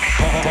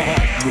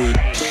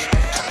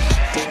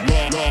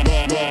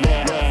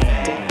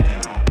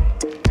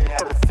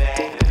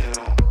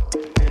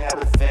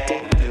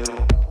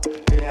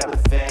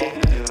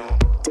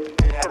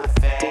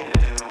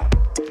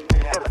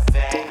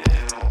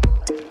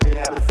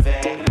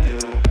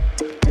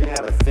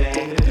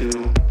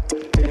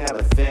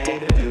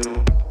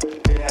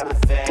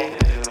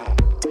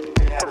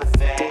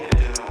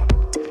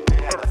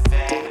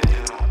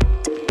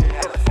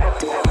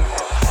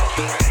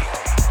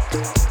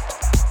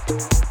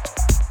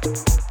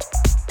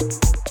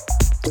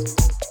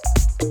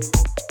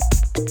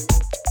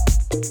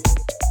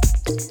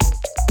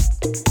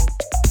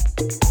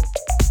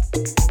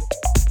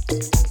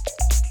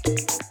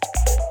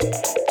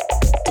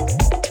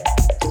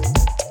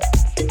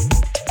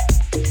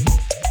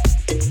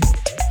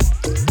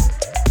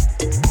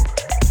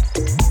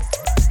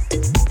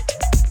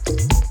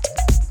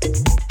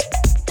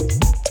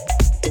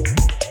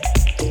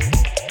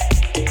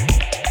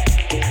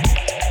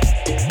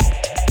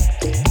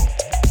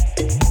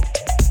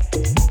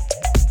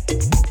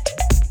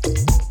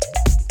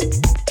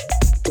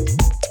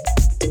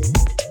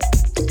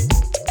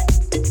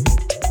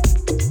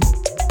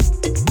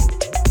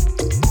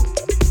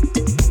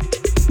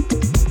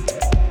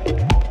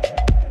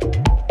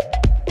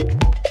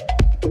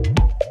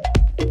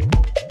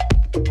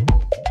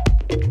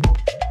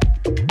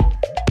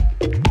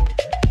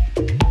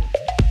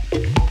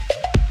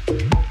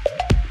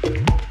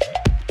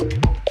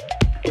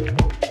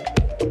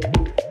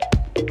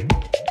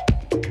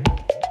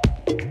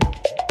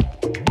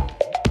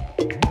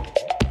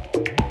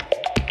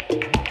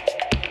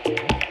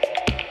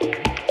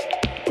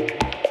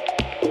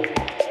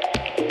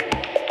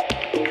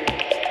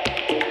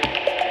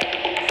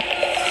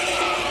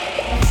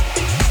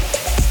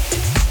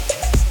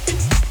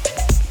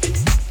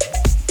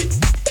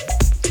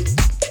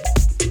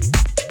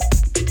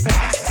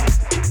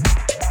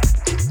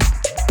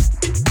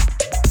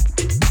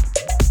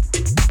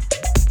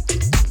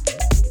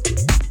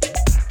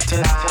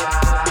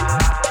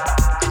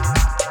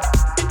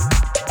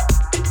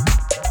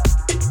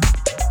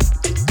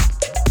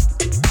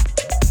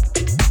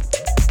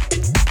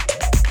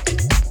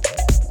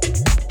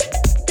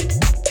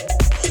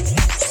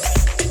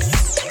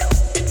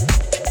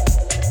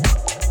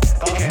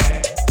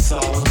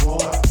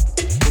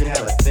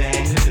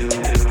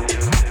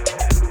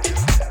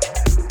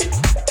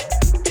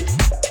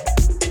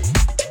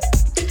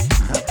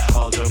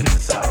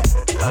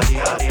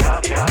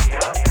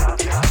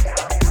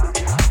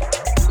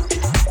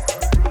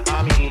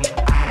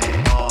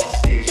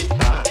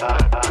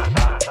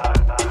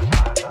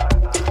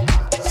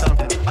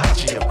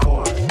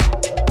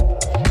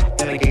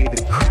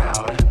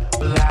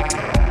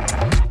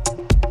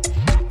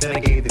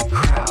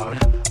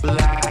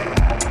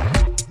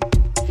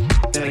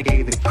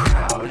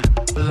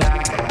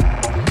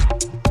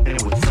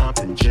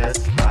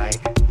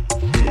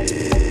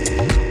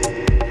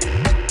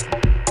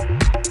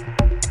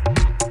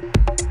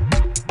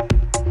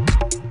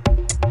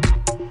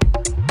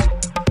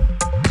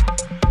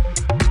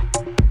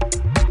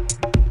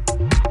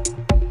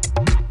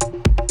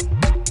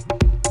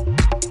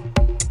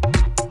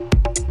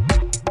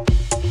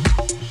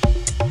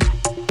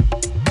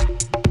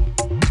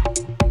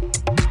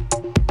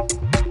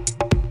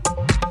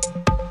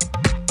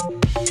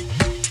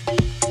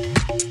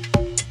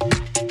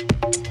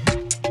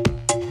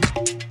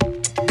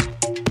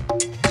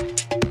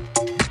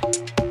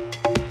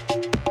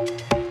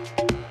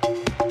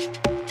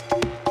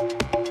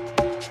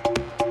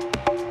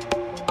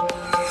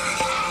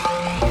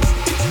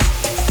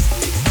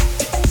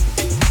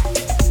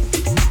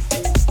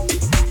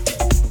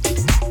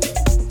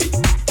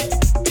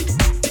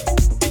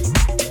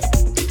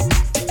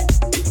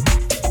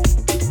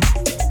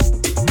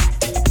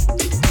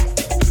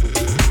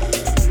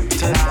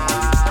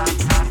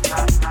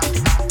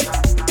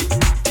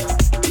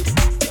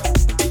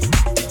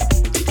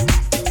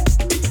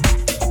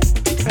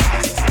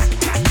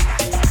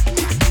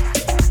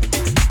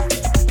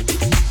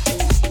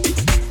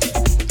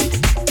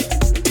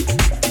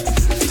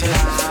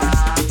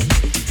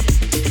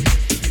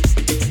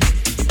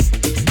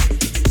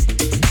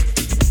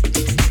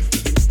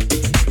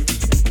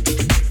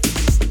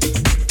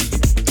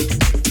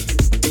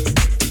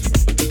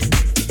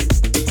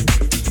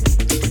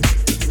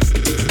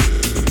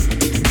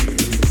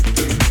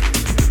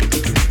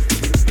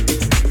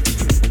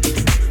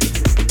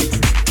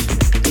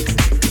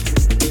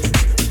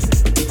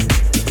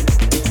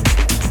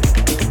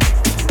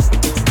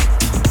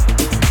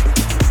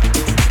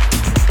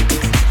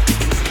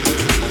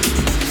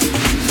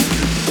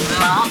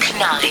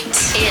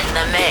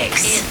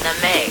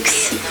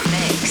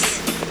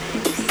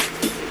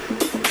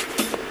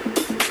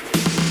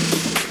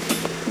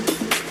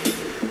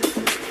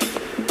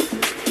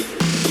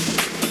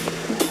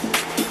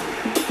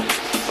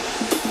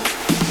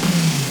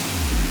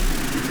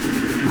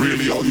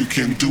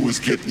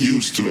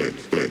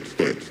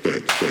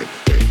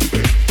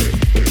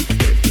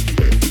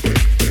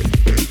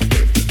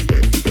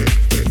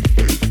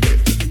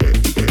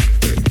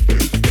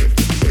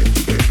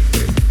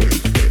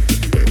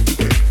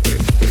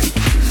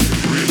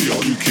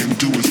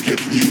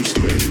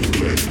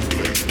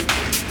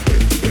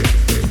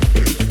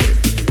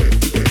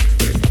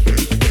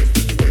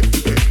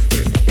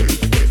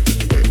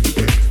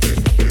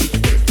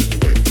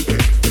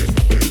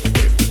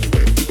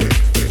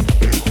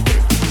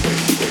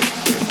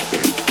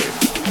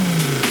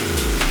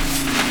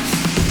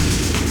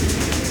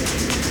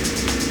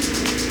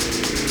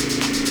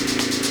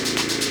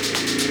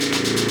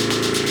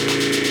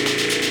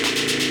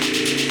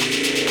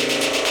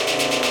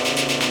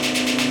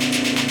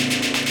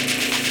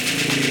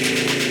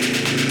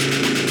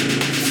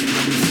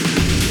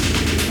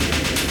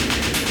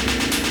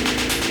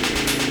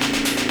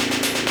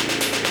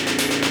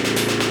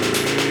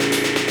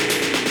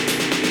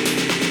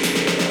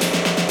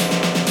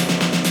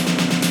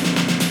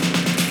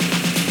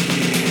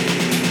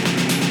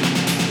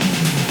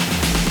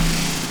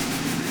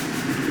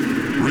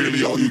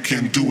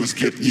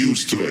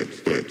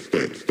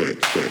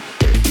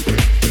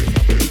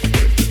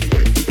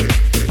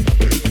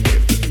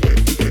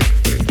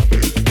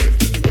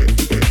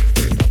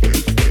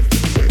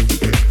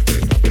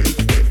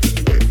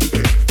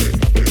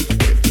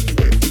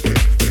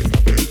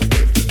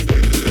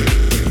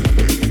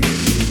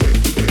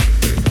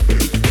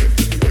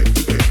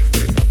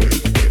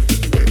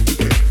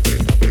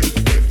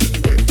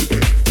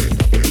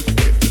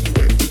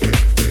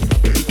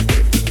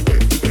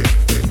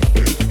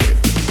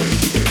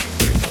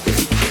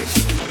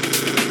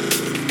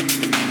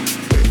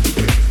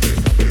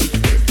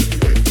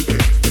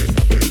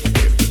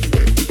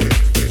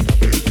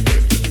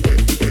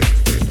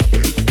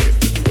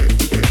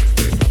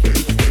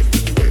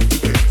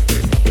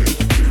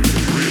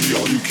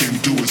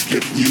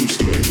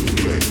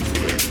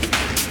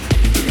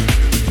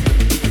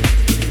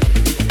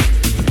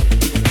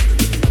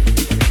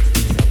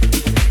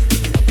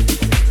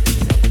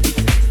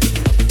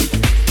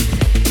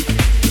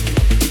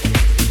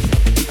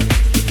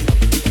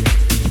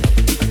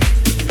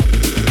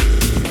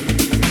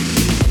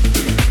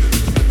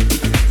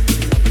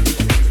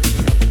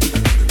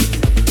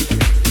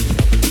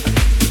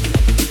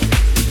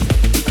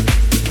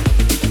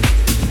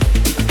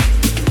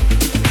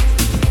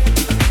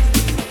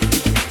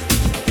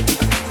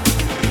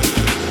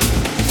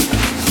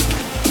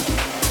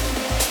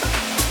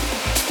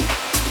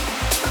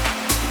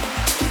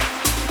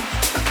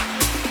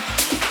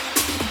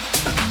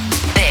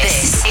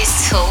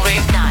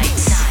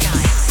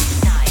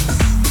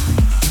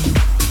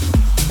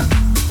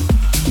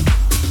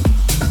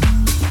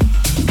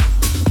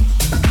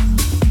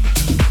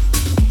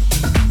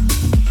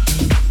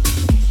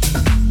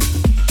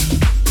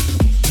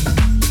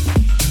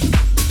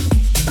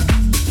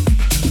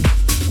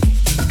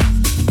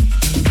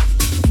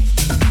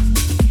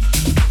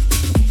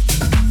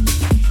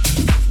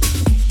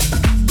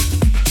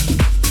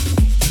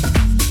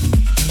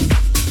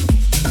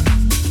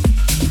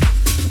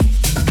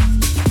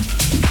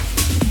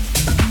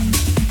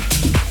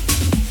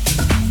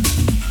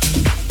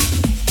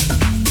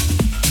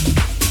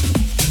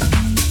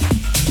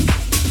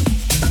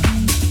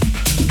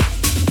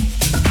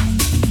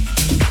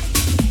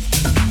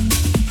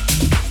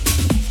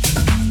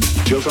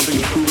 Until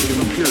something is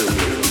proven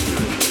empirically,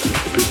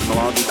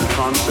 epistemological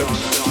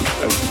concepts,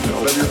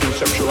 whatever your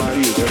conceptual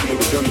ideas, they have to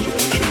make a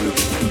juxtaposition with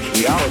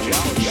reality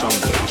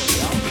someplace,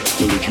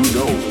 so that you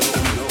know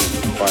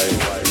by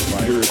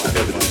empirical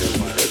evidence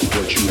that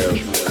what you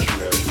have.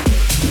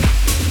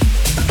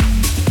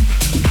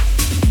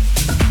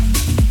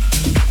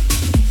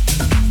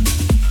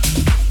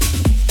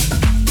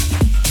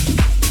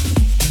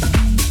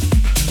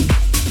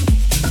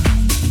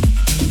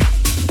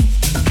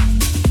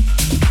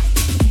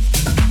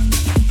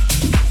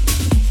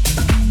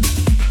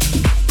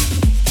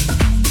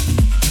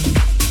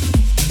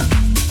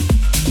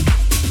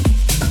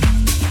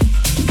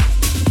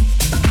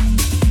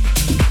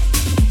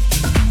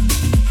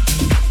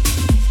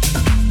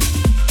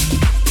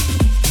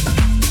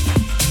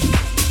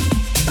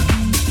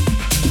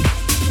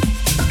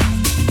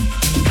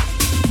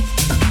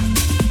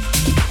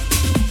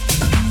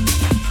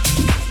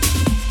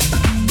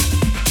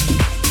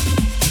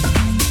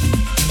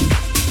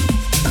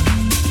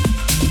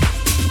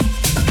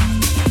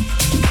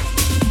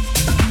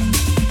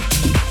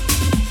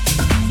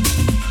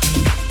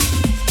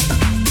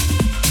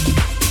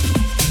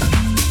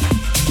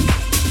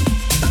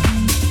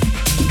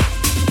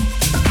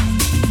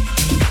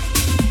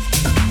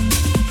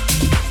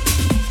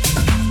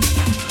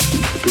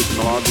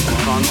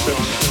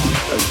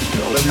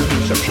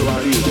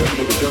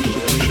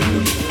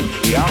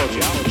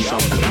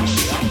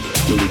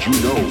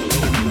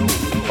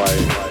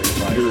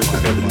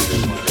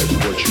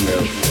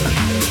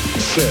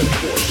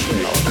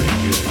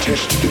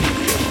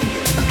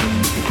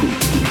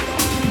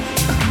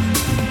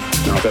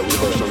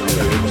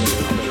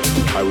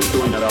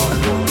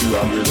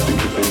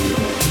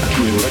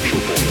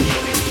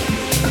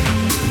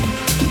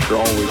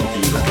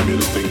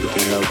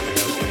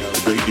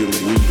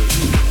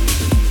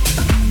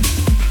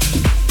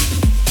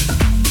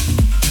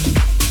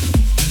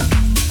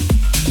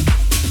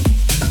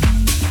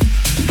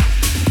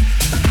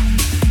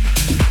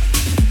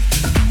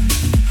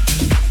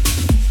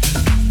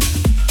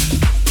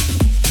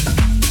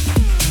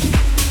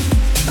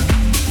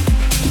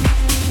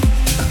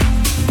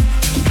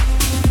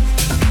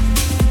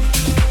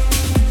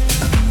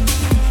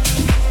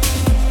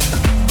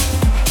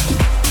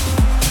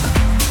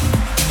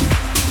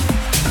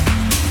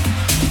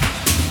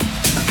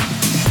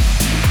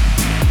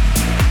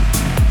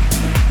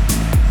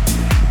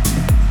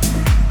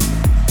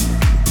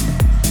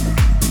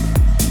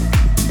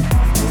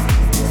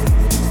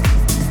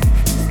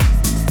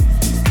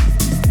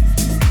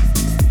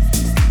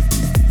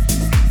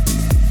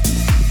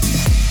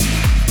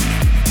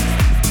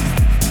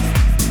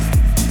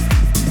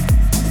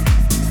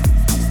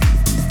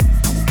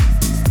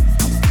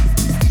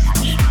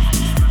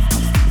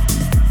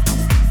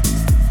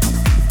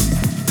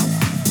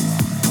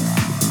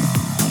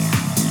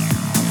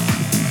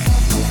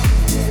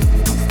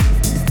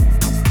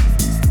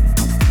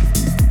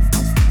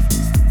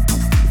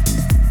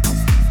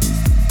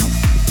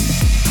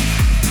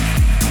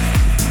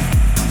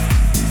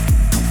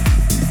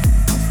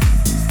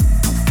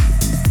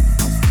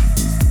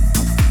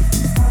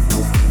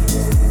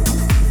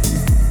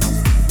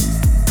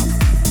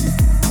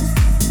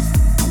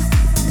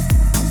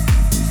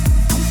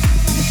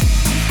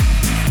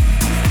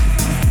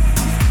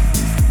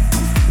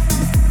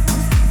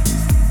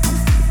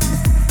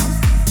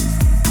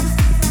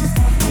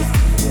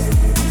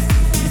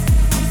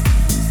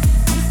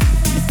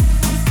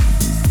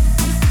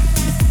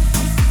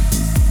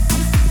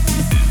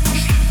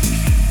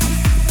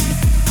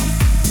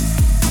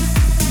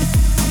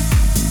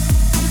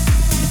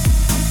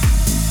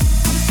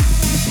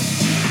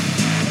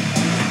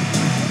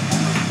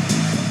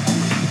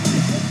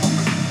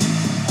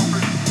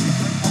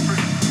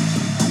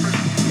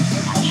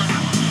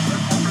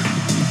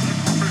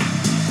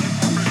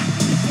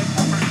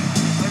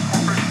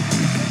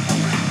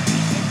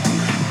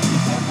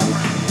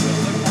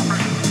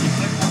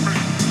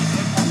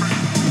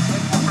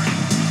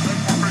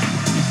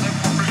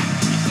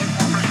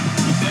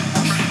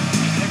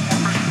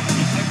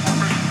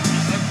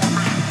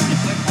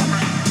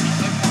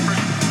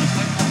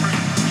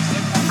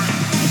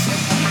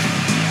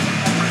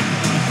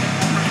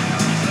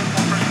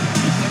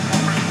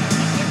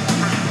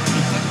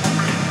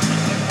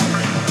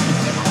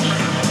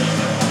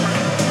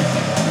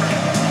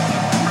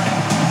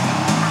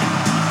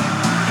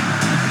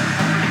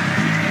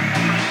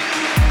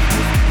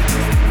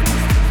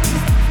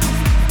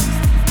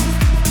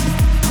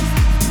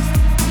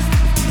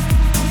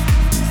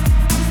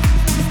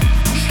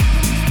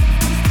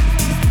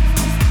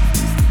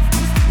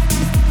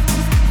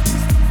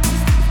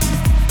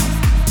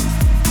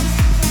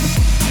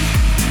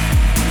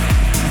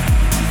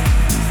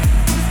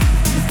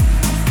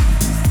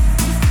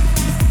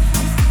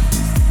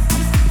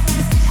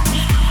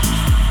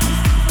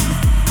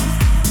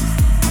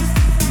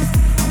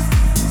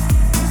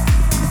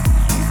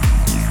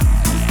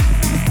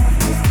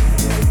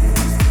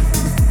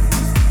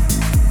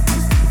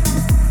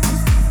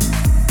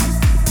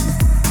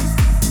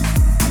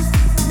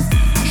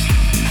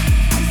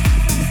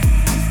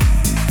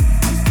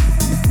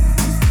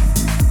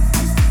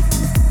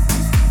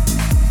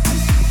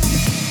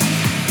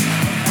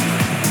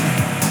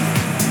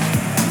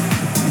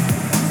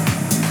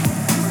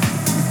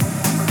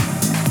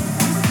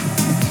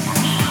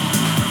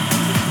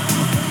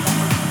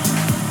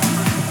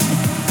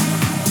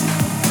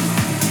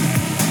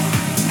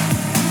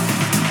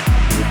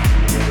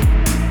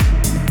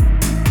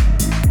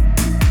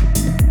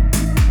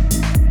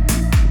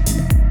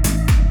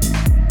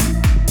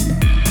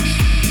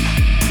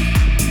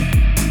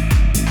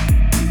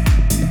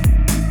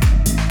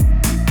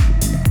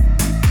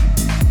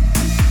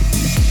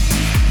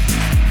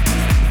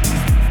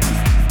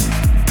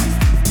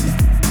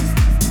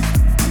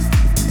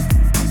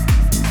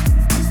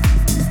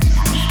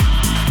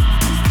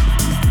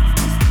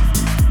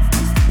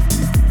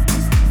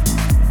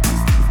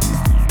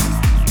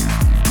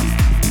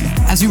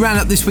 As we round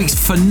up this week's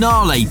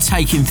finale,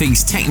 taking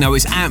things techno,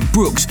 it's Ant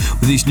Brooks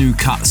with his new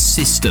cut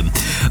System.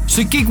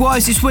 So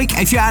gig-wise this week,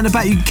 if you're out and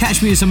about, you can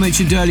catch me, as I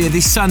mentioned earlier,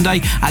 this Sunday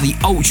at the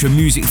Ultra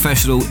Music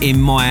Festival in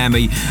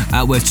Miami,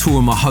 where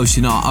Toolroom are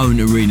hosting our own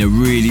arena.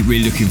 Really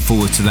looking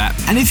forward to that.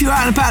 And if you're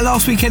out and about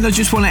last weekend, I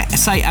just want to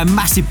say a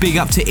massive big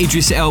up to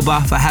Idris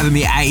Elba for having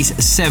me at his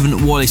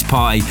 7 Wallace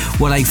party.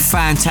 What a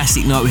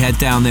fantastic night we had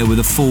down there with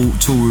a full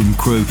Toolroom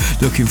crew.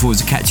 Looking forward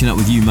to catching up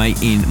with you,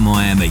 mate, in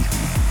Miami.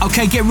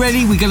 Okay, get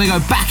ready. We're going to go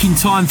back in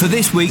time for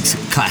this week's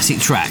classic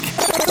track.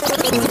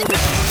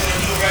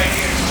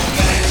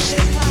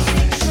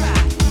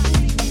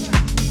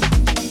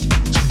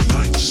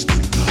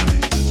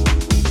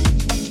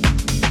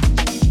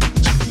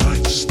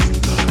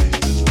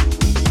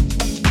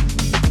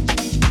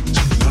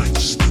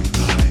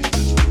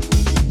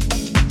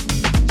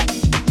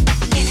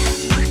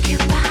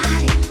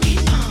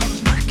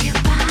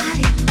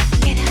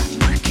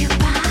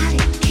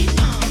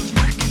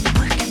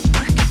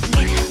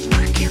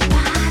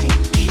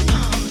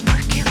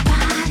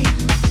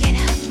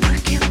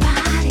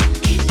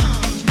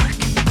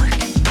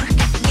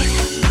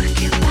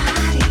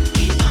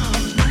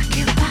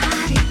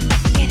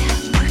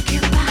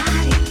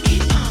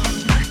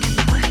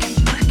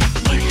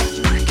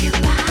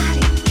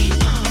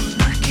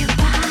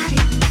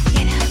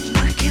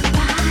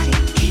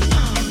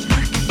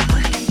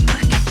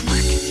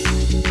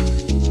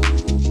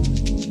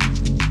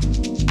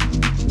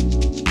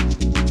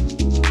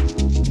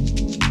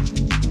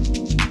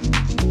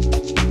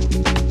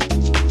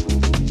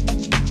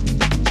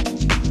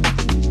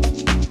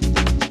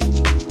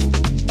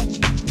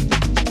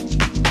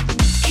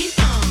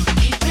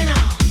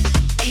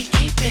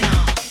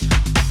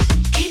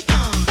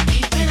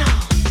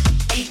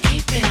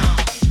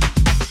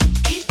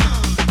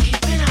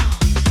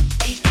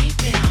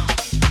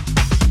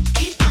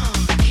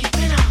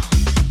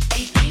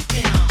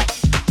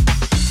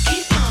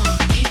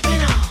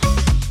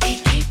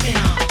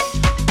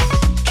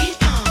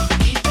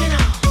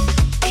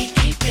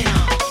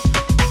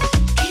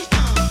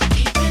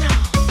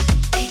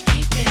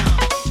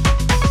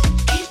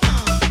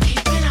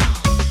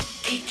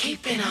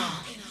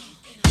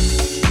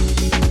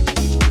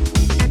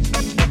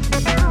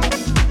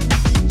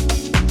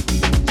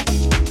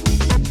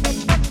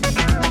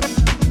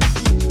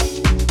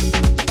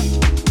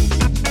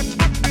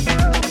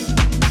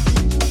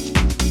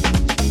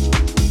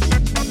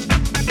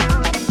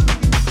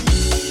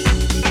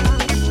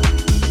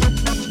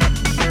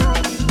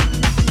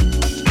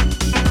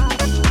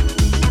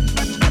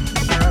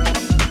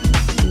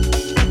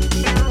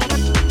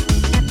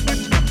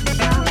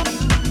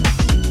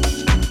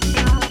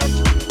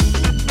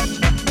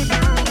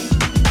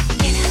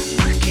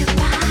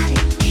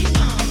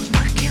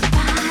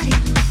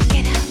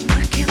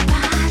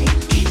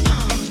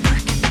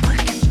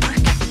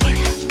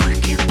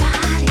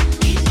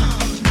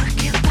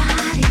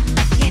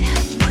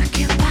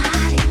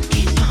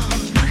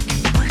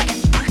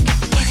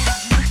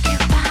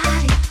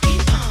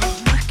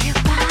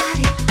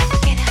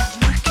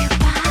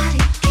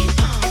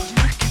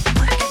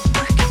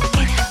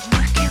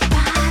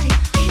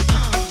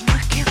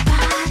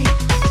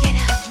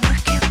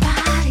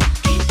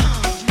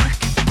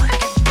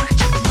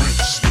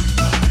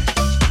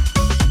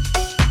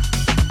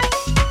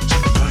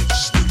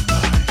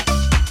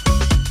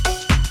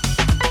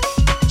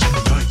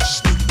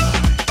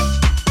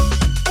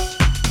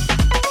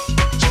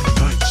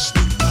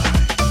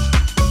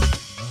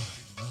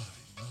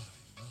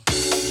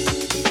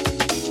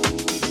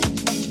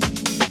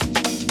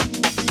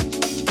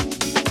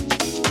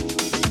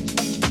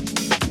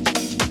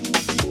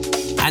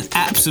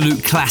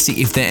 Absolute classic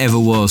if there ever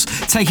was.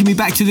 Taking me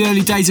back to the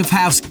early days of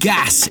house,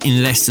 Gas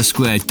in Leicester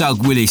Square.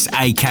 Doug Willis,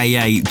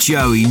 aka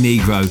Joey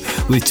Negro,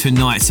 with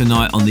Tonight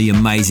on the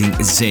amazing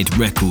Z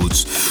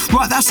Records.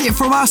 Right, that's it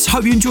from us.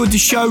 Hope you enjoyed the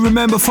show.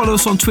 Remember, follow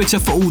us on Twitter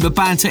for all the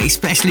banter,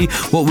 especially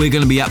what we're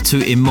going to be up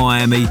to in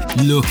Miami.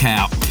 Look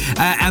out.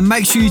 And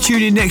make sure you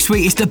tune in next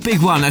week. It's the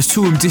big one as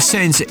Toolroom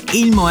descends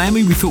in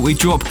Miami. We thought we'd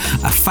drop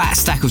a fat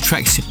stack of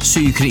tracks so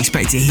you can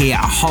expect to hear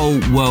a whole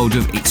world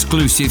of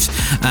exclusives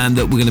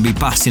that we're going to be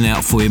busting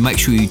out for you. Make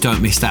sure you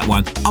don't miss that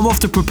one. I'm off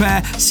to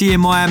prepare. See you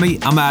in Miami.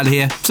 I'm out of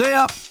here. See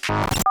ya.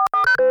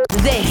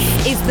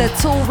 This is the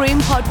Toolroom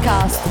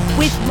Podcast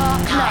with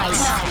Mark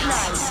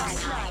Knight.